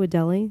we go to a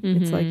deli,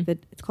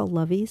 it's called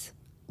Lovey's.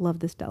 Love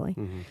this deli.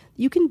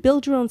 You can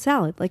build your own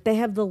salad. Like, they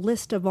have the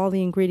list of all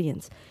the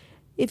ingredients.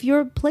 If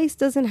your place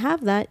doesn't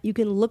have that, you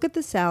can look at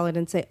the salad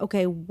and say,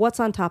 okay, what's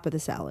on top of the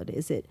salad?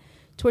 Is it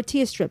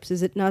tortilla strips?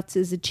 Is it nuts?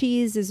 Is it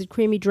cheese? Is it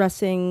creamy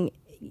dressing?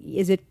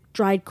 Is it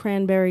dried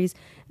cranberries?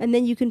 And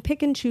then you can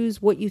pick and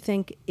choose what you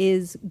think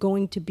is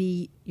going to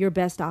be your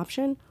best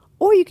option,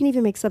 or you can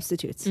even make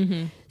substitutes.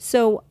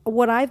 So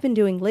what I've been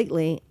doing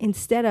lately,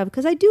 instead of,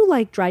 because I do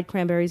like dried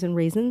cranberries and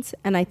raisins,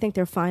 and I think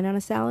they're fine on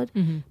a salad,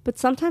 but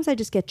sometimes I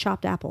just get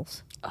chopped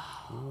apples,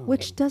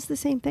 which does the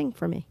same thing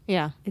for me.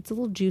 Yeah. It's a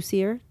little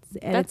juicier.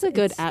 And That's a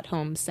good it's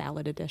at-home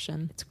salad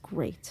edition. It's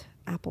great.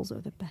 Apples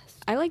are the best.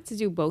 I like to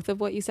do both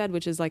of what you said,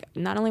 which is like,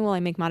 not only will I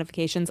make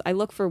modifications, I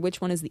look for which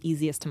one is the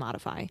easiest to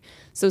modify.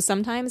 So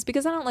sometimes,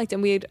 because I don't like to,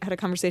 and we had a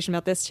conversation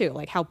about this too,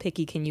 like how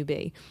picky can you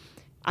be?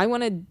 I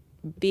want to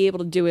be able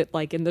to do it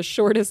like in the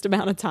shortest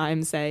amount of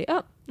time, say,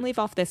 oh, leave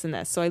off this and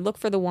this. So I look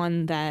for the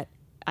one that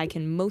I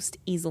can most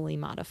easily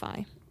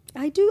modify.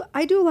 I do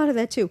a lot of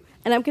that too.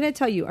 And I'm going to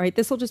tell you, all right,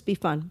 this will just be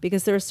fun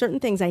because there are certain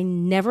things I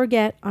never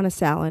get on a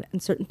salad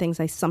and certain things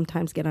I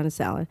sometimes get on a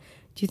salad.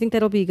 Do you think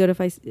that'll be good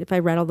if I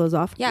rattle those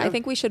off? Yeah, I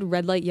think we should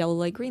red light, yellow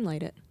light, green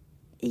light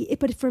it.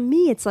 But for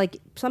me, it's like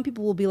some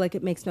people will be like,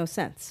 it makes no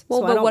sense. Well,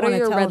 So I but don't what are wanna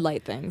your tell- red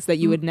light things that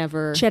you would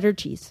never... Cheddar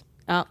cheese.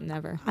 Oh,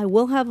 never. I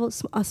will have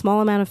a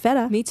small amount of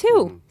feta. Me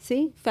too.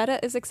 See?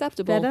 Feta is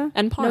acceptable. Feta.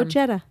 And parm. No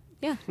cheddar.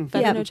 Yeah,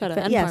 feta, no cheddar,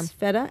 and yes, parm.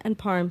 feta and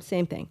parm,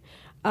 same thing.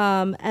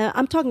 And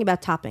I'm talking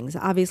about toppings,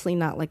 obviously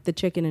not like the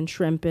chicken and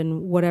shrimp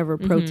and whatever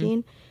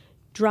protein.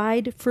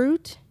 Dried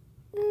fruit,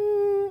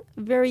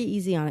 very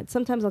easy on it.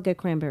 Sometimes I'll get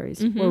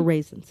cranberries or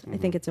raisins. I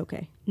think it's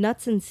okay.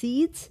 Nuts and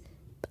seeds,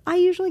 I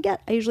usually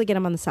get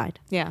them on the side.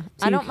 Yeah, So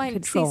I you don't can mind.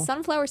 control. See,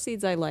 sunflower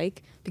seeds I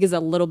like because a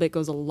little bit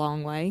goes a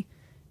long way.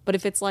 But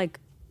if it's like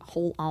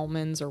whole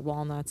almonds or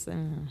walnuts,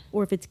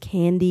 Or if it's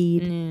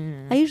candied,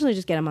 I usually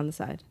just get them on the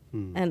side,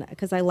 and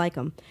because I like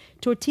them.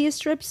 Tortilla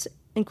strips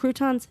and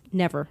croutons,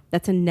 never.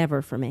 That's a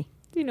never for me.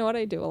 you know what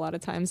I do a lot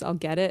of times? I'll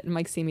get it, and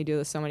Mike's seen me do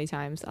this so many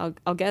times.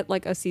 I'll get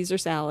like a Caesar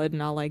salad,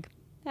 and I'll like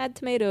add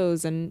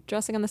tomatoes and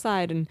dressing on the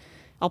side, and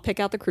I'll pick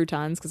out the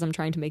croutons because I'm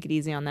trying to make it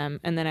easy on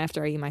them. And then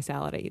after I eat my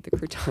salad, I eat the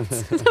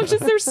croutons.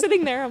 They're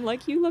sitting there. I'm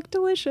like, you look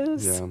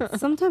delicious. Yeah.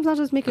 Sometimes I'll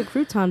just make a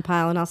crouton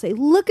pile and I'll say,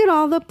 look at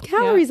all the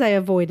calories I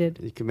avoided.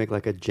 You can make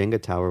like a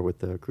Jenga tower with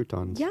the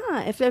croutons.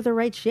 Yeah, if they're the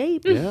right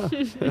shape. Yeah.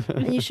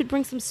 And you should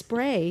bring some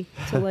spray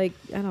to like,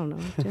 I don't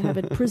know, to have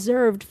it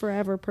preserved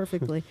forever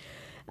perfectly.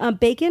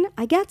 Bacon,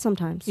 I get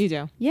sometimes. You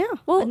do? Yeah.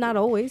 Well, not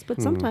always,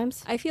 but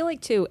sometimes. I feel like,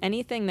 too,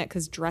 anything that,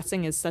 because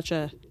dressing is such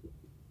a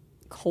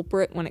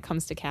culprit when it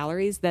comes to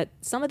calories, that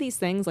some of these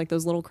things, like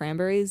those little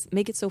cranberries,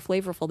 make it so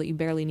flavorful that you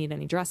barely need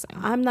any dressing.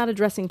 I'm not a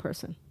dressing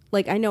person.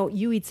 Like, I know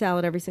you eat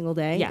salad every single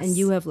day. Yes. And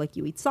you have, like,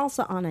 you eat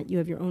salsa on it. You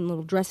have your own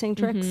little dressing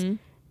tricks.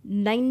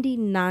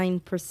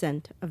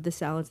 99% of the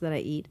salads that I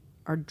eat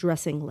are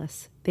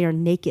dressingless. They are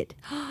naked.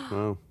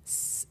 Wow.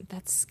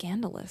 That's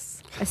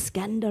scandalous.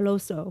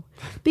 Escandaloso.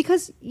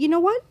 Because you know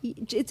what?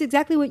 It's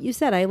exactly what you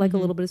said. I like a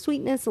little bit of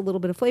sweetness, a little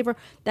bit of flavor.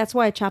 That's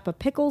why I chop up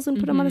pickles and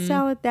put them on a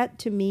salad. That,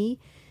 to me,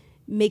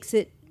 makes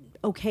it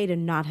okay to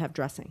not have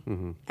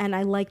dressing. And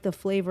I like the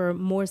flavor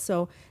more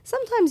so.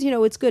 Sometimes,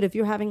 it's good if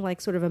you're having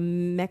like sort of a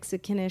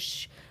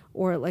Mexicanish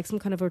or like some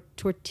kind of a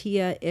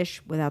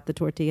tortilla-ish without the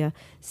tortilla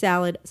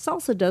salad.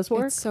 Salsa does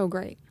work. It's so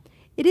great.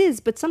 It is,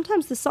 but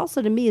sometimes the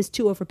salsa to me is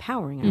too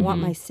overpowering. I want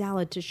my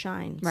salad to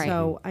shine. Right.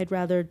 So I'd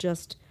rather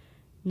just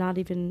not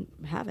even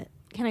have it.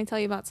 Can I tell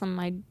you about some of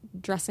my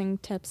dressing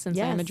tips since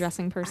I'm a Yes,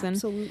 dressing person?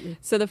 absolutely.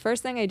 So the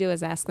first thing I do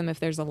is ask them if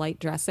there's a light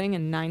dressing,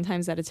 and 9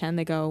 times out of 10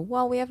 they go,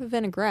 well, we have a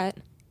vinaigrette.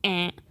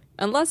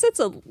 Unless it's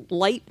a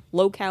light,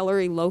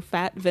 low-calorie,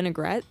 low-fat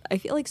vinaigrette, I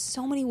feel like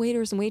so many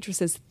waiters and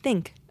waitresses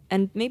think,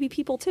 and maybe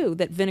people too,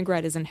 that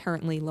vinaigrette is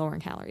inherently lower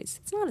in calories.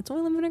 It's not. It's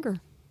oil and vinegar.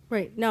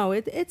 Right. No,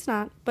 it's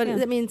not. But Yeah.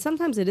 I mean,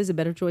 sometimes it is a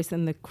better choice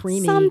than the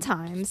creamy.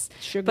 Sometimes.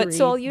 sugary, But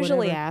so I'll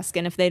usually whatever. ask,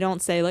 and if they don't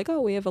say like,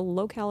 oh, we have a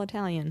low-cal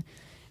Italian,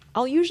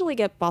 I'll usually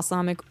get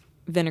balsamic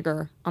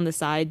vinegar on the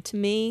side. To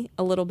me,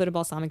 a little bit of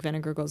balsamic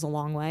vinegar goes a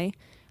long way.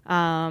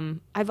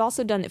 I've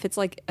also done, if it's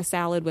like a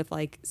salad with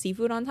like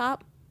seafood on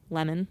top,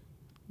 lemon.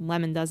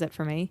 Lemon does it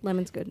for me.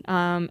 Lemon's good.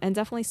 And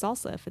definitely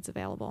salsa if it's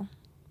available.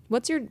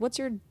 What's your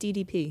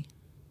DDP?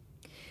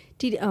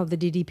 the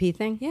DDP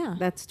thing? Yeah.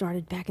 That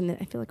started back in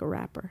I feel like a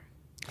rapper.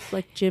 It's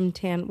like Jim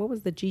Tan. What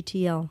was the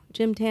GTL?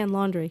 Jim Tan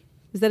Laundry.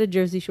 Is that a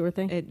Jersey Shore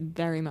thing? It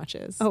very much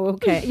is. Oh,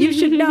 okay. You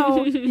should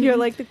know. You're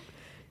like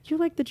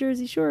the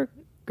Jersey Shore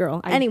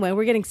girl. Anyway,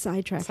 we're getting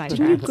sidetracked.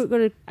 Didn't you go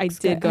to I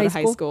did go to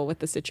high school with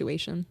The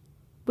Situation.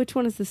 Which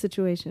one is The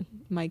Situation?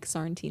 Mike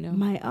Sorrentino.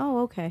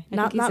 Okay. I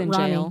not think he's not in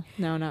Ronnie. jail.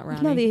 No, not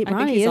Ronnie. No, I think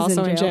Ronnie he's is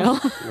also in jail.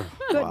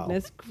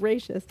 Goodness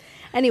gracious.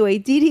 Anyway,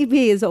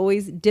 DDP is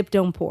always dip,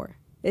 don't pour.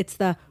 It's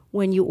the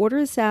when you order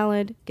a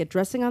salad, get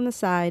dressing on the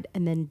side,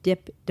 and then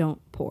dip,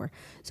 don't pour.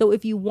 So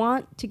if you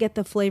want to get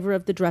the flavor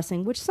of the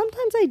dressing, which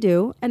sometimes I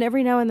do, and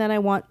every now and then I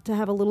want to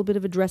have a little bit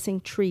of a dressing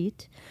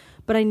treat,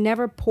 but I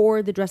never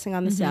pour the dressing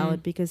on the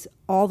salad because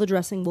all the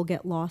dressing will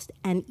get lost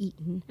and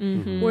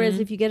eaten. Whereas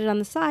if you get it on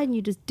the side and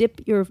you just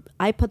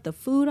I put the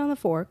food on the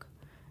fork,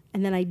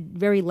 and then I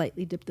very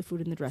lightly dip the food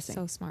in the dressing.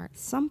 So smart.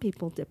 Some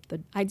people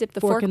I dip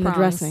the fork in prongs. the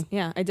dressing.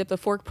 Yeah, I dip the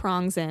fork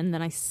prongs in,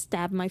 then I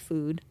stab my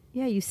food.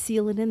 Yeah, you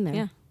seal it in there.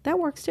 Yeah. That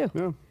works too.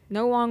 Yeah.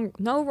 No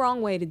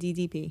wrong way to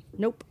DDP.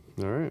 Nope.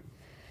 All right.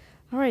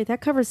 All right,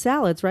 that covers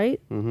salads, right?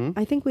 Mm-hmm.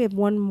 I think we have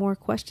one more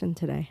question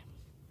today.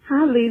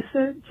 Hi,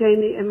 Lisa,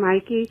 Jamie, and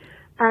Mikey.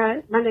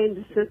 My name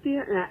is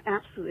Cynthia, and I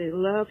absolutely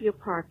love your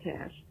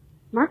podcast.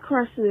 My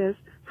question is,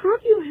 how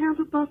do you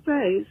handle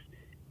buffets?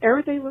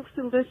 Everything looks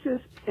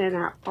delicious, and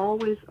I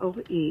always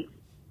overeat.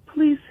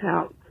 Please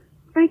help.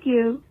 Thank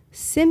you.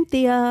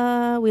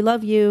 Cynthia, we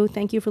love you.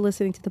 Thank you for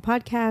listening to the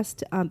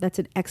podcast. That's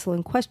an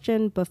excellent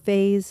question.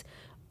 Buffets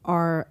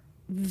are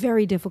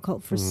very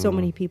difficult for so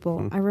many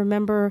people. I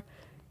remember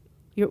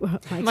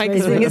Mike's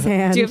raising his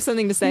hand. Do you have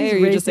something to say, or are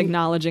you just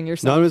acknowledging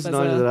yourself? No, it's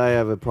not that I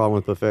have a problem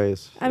with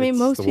buffets. I mean, It's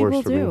most the worst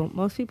people for me. do.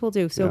 Most people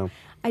do. So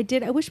Yeah.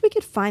 I wish we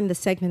could find the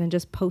segment and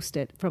just post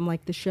it from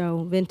like the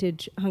show,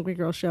 Vintage Hungry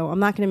Girl Show. I'm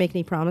not going to make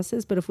any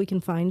promises, but if we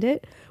can find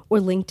it or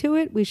link to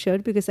it, we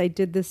should, because I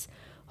did this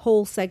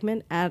whole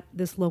segment at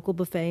this local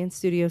buffet in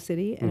Studio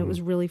City, and it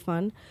was really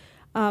fun.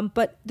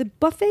 But the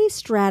buffet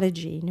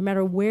strategy, no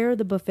matter where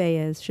the buffet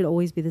is, should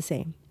always be the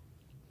same.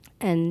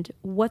 And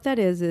what that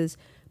is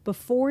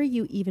before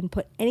you even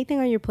put anything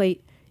on your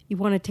plate, you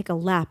want to take a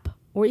lap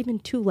or even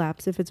 2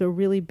 laps if it's a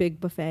really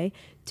big buffet,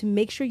 to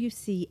make sure you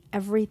see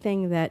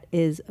everything that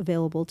is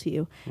available to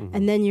you.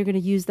 And then you're going to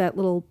use that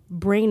little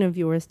brain of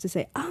yours to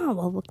say, oh,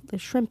 well, look,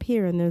 there's shrimp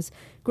here and there's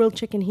grilled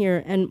chicken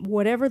here. And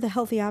whatever the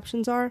healthy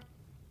options are,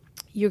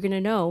 you're going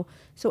to know.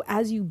 So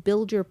as you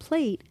build your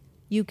plate,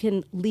 you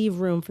can leave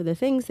room for the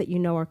things that you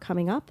know are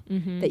coming up,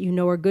 that you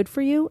know are good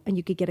for you, and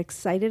you could get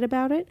excited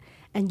about it.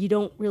 And you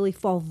don't really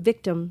fall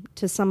victim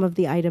to some of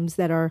the items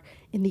that are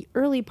in the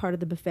early part of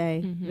the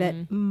buffet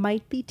that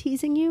might be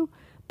teasing you,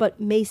 but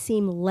may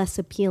seem less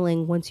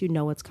appealing once you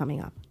know what's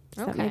coming up.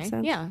 Does that make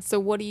sense? Yeah. So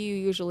what do you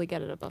usually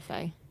get at a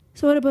buffet?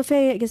 So at a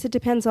buffet, I guess it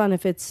depends on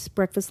if it's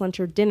breakfast,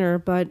 lunch, or dinner.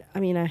 But I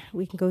mean,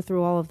 we can go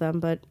through all of them,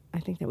 but I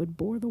think that would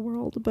bore the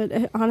world.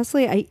 But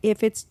honestly,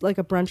 if it's like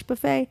a brunch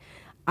buffet,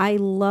 I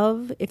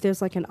love if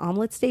there's like an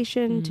omelet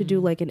station to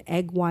do like an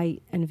egg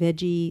white and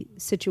veggie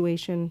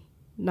situation,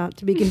 not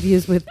to be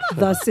confused with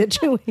the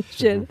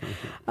situation,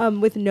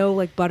 with no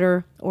like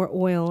butter or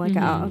oil. Like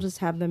I'll just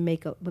have them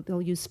but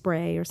they'll use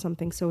spray or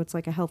something, so it's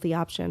like a healthy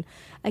option.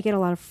 I get a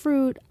lot of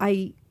fruit.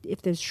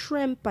 If there's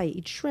shrimp, I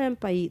eat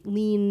shrimp. I eat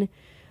lean,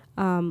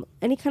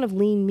 any kind of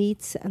lean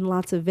meats and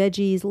lots of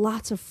veggies,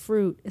 lots of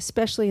fruit,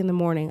 especially in the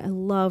morning. I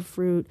love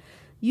fruit.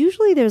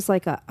 Usually there's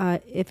like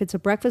if it's a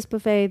breakfast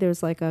buffet,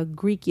 there's like a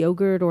Greek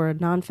yogurt or a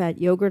non-fat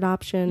yogurt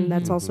option.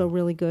 That's also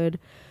really good.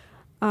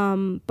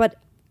 But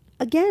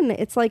again,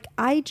 it's like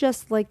I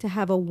just like to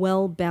have a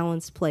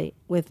well-balanced plate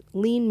with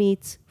lean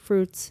meats,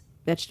 fruits,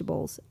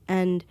 vegetables,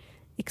 and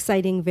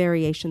exciting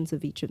variations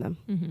of each of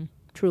them.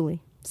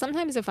 Truly.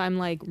 Sometimes if I'm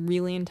like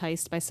really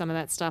enticed by some of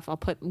that stuff, I'll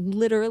put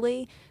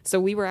literally. So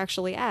we were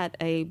actually at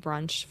a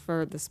brunch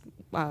for this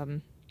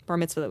bar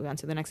mitzvah that we went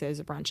to. The next day was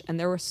a brunch, and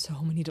there were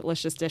so many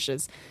delicious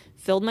dishes.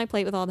 Filled my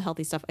plate with all the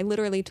healthy stuff. I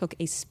literally took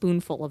a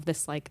spoonful of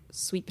this like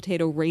sweet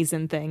potato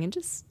raisin thing, and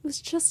it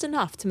was just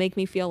enough to make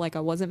me feel like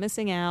I wasn't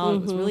missing out.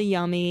 It was really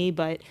yummy,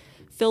 but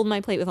filled my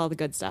plate with all the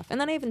good stuff. And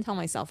then I even tell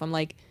myself, I'm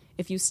like,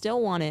 if you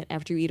still want it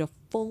after you eat a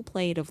full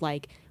plate of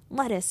like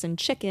lettuce and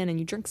chicken and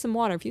you drink some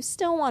water, if you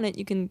still want it,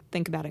 you can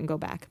think about it and go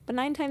back. But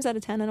 9 times out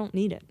of 10, I don't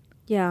need it.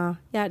 Yeah,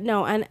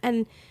 no,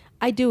 and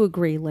I do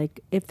agree.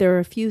 Like, if there are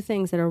a few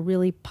things that are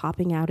really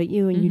popping out at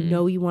you and you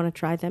know you want to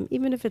try them,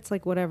 even if it's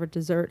like whatever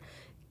dessert,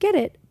 get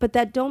it. But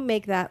that don't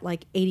make that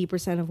like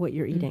 80% of what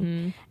you're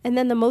eating. And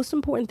then the most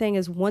important thing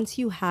is once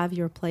you have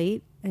your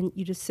plate and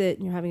you just sit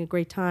and you're having a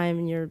great time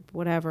and you're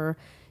whatever,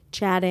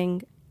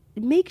 chatting,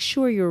 make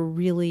sure you're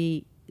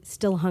really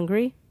still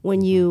hungry when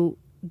you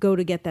go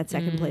to get that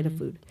second plate of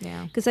food.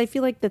 Yeah. Because I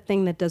feel like the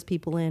thing that does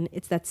people in,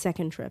 it's that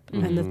second trip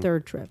and the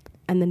third trip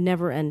and the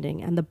never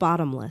ending and the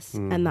bottomless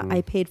and the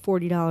I paid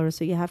 $40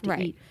 so you have to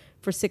eat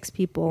for 6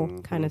 people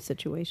kind of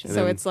situation.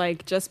 So it's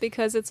like, just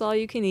because it's all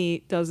you can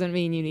eat doesn't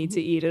mean you need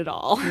to eat it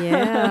all.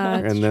 Yeah,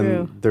 and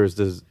then there's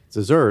this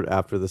dessert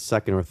after the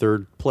second or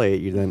third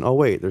plate. You then, oh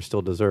wait, there's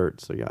still dessert.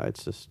 So yeah,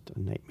 it's just a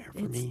nightmare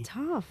for me. It's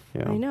tough.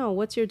 Yeah. I know.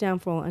 What's your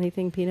downfall?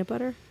 Anything peanut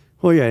butter?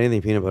 Well, yeah,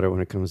 anything peanut butter when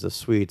it comes to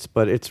sweets,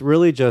 but it's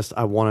really just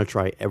I want to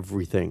try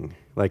everything.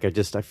 Like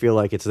I feel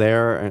like it's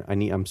there.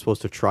 I'm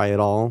supposed to try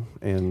it all,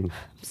 and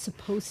I'm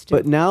supposed to.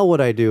 But now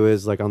what I do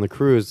is like on the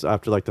cruise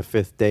after like the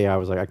 5th day, I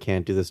was like I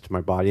can't do this to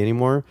my body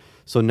anymore.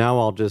 So now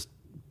I'll just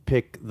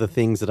pick the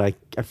things that I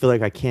feel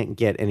like I can't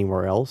get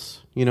anywhere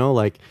else. You know,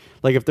 like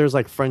if there's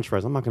like French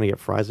fries, I'm not going to get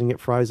fries. I can get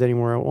fries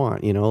anywhere I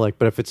want. You know, like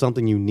but if it's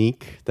something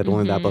unique that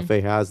only that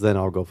buffet has, then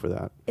I'll go for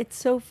that. It's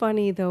so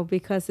funny though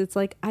because it's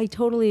like I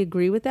totally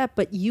agree with that,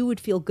 but you would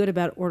feel good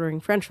about ordering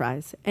French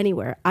fries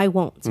anywhere. I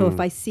won't. So if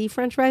I see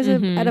French fries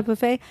at a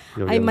buffet,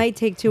 I might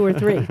take 2 or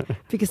 3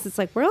 because it's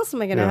like where else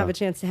am I going to have a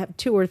chance to have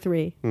 2 or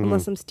 3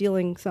 unless I'm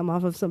stealing some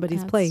off of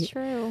somebody's plate? That's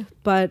true.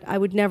 But I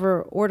would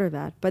never order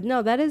that. But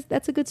no,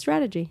 that's a good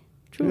strategy.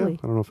 Truly. Yeah,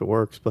 I don't know if it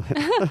works, but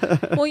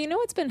well, you know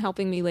what's been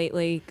helping me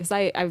lately, because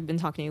I've been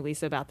talking to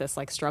Lisa about this,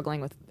 like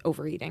struggling with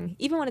overeating.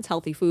 Even when it's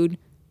healthy food,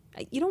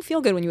 you don't feel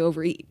good when you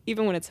overeat,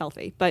 even when it's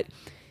healthy. But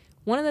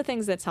one of the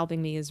things that's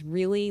helping me is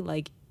really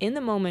like in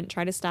the moment,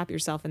 try to stop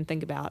yourself and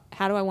think about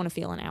how do I want to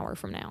feel an hour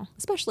from now?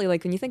 Especially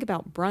like when you think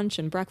about brunch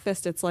and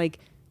breakfast, it's like,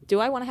 do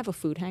I want to have a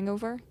food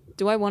hangover?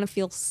 Do I want to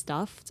feel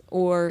stuffed?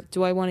 Or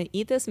do I want to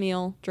eat this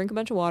meal, drink a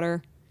bunch of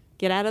water,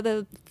 get out of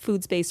the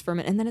food space for a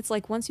minute? And then it's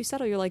like, once you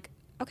settle, you're like,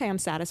 okay, I'm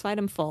satisfied,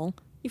 I'm full.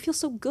 You feel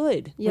so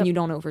good when you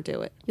don't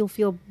overdo it. You'll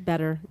feel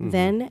better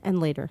then and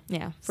later.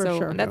 Yeah, for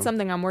sure. That's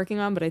something I'm working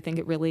on, but I think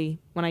it really,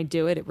 when I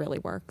do it, it really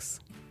works.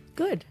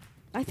 Good.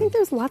 I think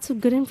there's lots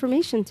of good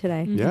information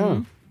today.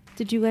 Yeah.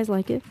 Did you guys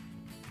like it?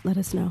 Let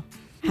us know.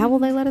 How will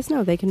they let us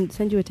know? They can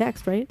send you a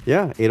text, right?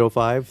 Yeah,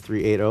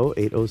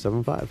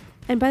 805-380-8075.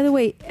 And by the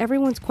way,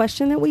 everyone's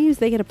question that we use,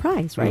 they get a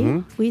prize,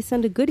 right? We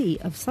send a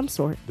goodie of some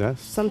sort. Yes.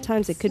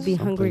 Sometimes it could be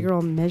Hungry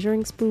Girl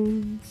measuring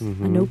spoons, a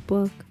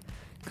notebook.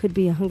 Could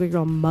be a Hungry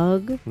Girl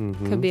mug.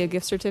 Could be a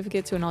gift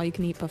certificate to an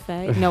all-you-can-eat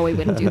buffet. No, we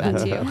wouldn't do that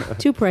to you.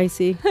 Too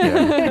pricey.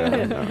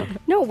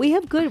 No, we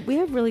have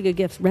really good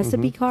gifts.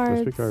 Recipe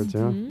cards. Recipe cards,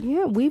 yeah.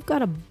 Yeah, we've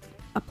got a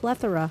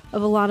plethora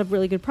of a lot of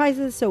really good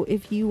prizes. So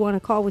if you want to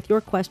call with your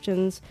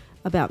questions,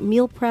 about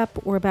meal prep,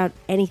 or about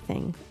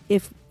anything.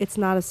 If it's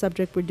not a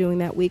subject we're doing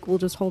that week, we'll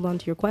just hold on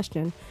to your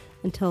question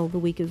until the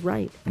week is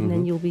right. And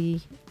then you'll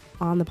be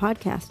on the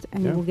podcast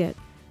and you will get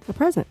a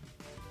present.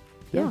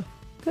 Yeah.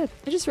 Good.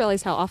 I just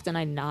realized how often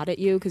I nod at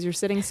you because you're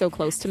sitting so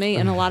close to me.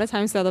 And a lot of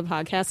times throughout the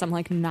podcast, I'm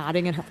like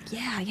nodding and her like,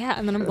 yeah.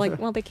 And then I'm like,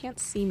 well, they can't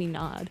see me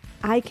nod.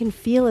 I can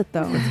feel it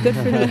though. It's good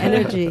for the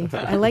energy.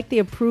 I like the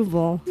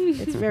approval.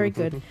 It's very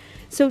good.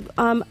 So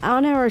on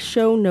our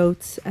show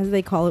notes, as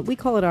they call it, we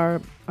call it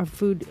our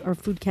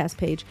foodcast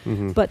page,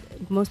 but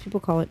most people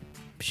call it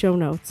show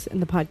notes in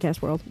the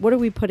podcast world. What are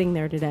we putting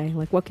there today?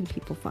 Like, what can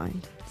people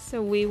find?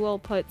 So we will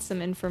put some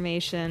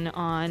information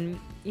on,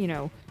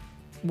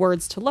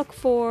 words to look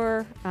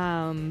for,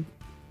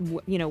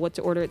 what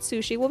to order at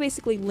sushi. We'll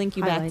basically link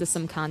you back to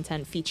some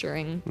content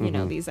featuring,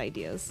 these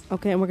ideas.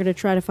 Okay, and we're going to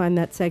try to find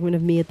that segment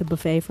of me at the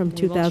buffet from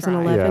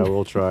 2011. Yeah,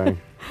 we'll try.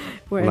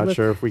 I'm not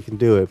sure if we can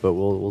do it, but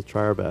we'll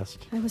try our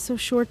best. I was so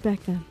short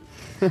back then.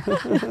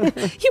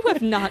 You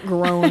have not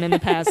grown in the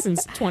past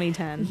since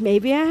 2010.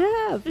 Maybe I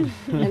have.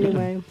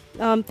 Anyway,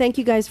 thank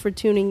you guys for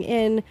tuning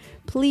in.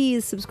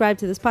 Please subscribe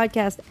to this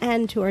podcast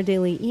and to our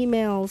daily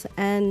emails,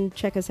 and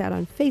check us out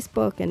on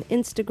Facebook and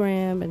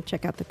Instagram, and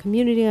check out the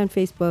community on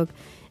Facebook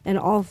and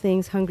all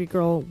things Hungry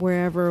Girl,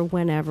 wherever,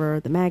 whenever,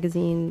 the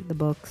magazine, the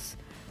books,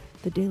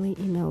 the daily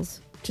emails.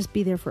 Just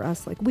be there for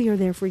us. Like, we are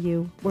there for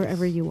you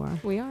wherever you are.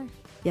 We are.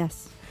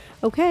 Yes.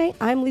 Okay,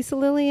 I'm Lisa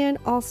Lillian,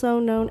 also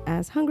known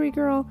as Hungry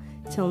Girl.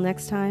 Till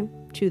next time,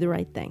 chew the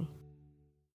right thing.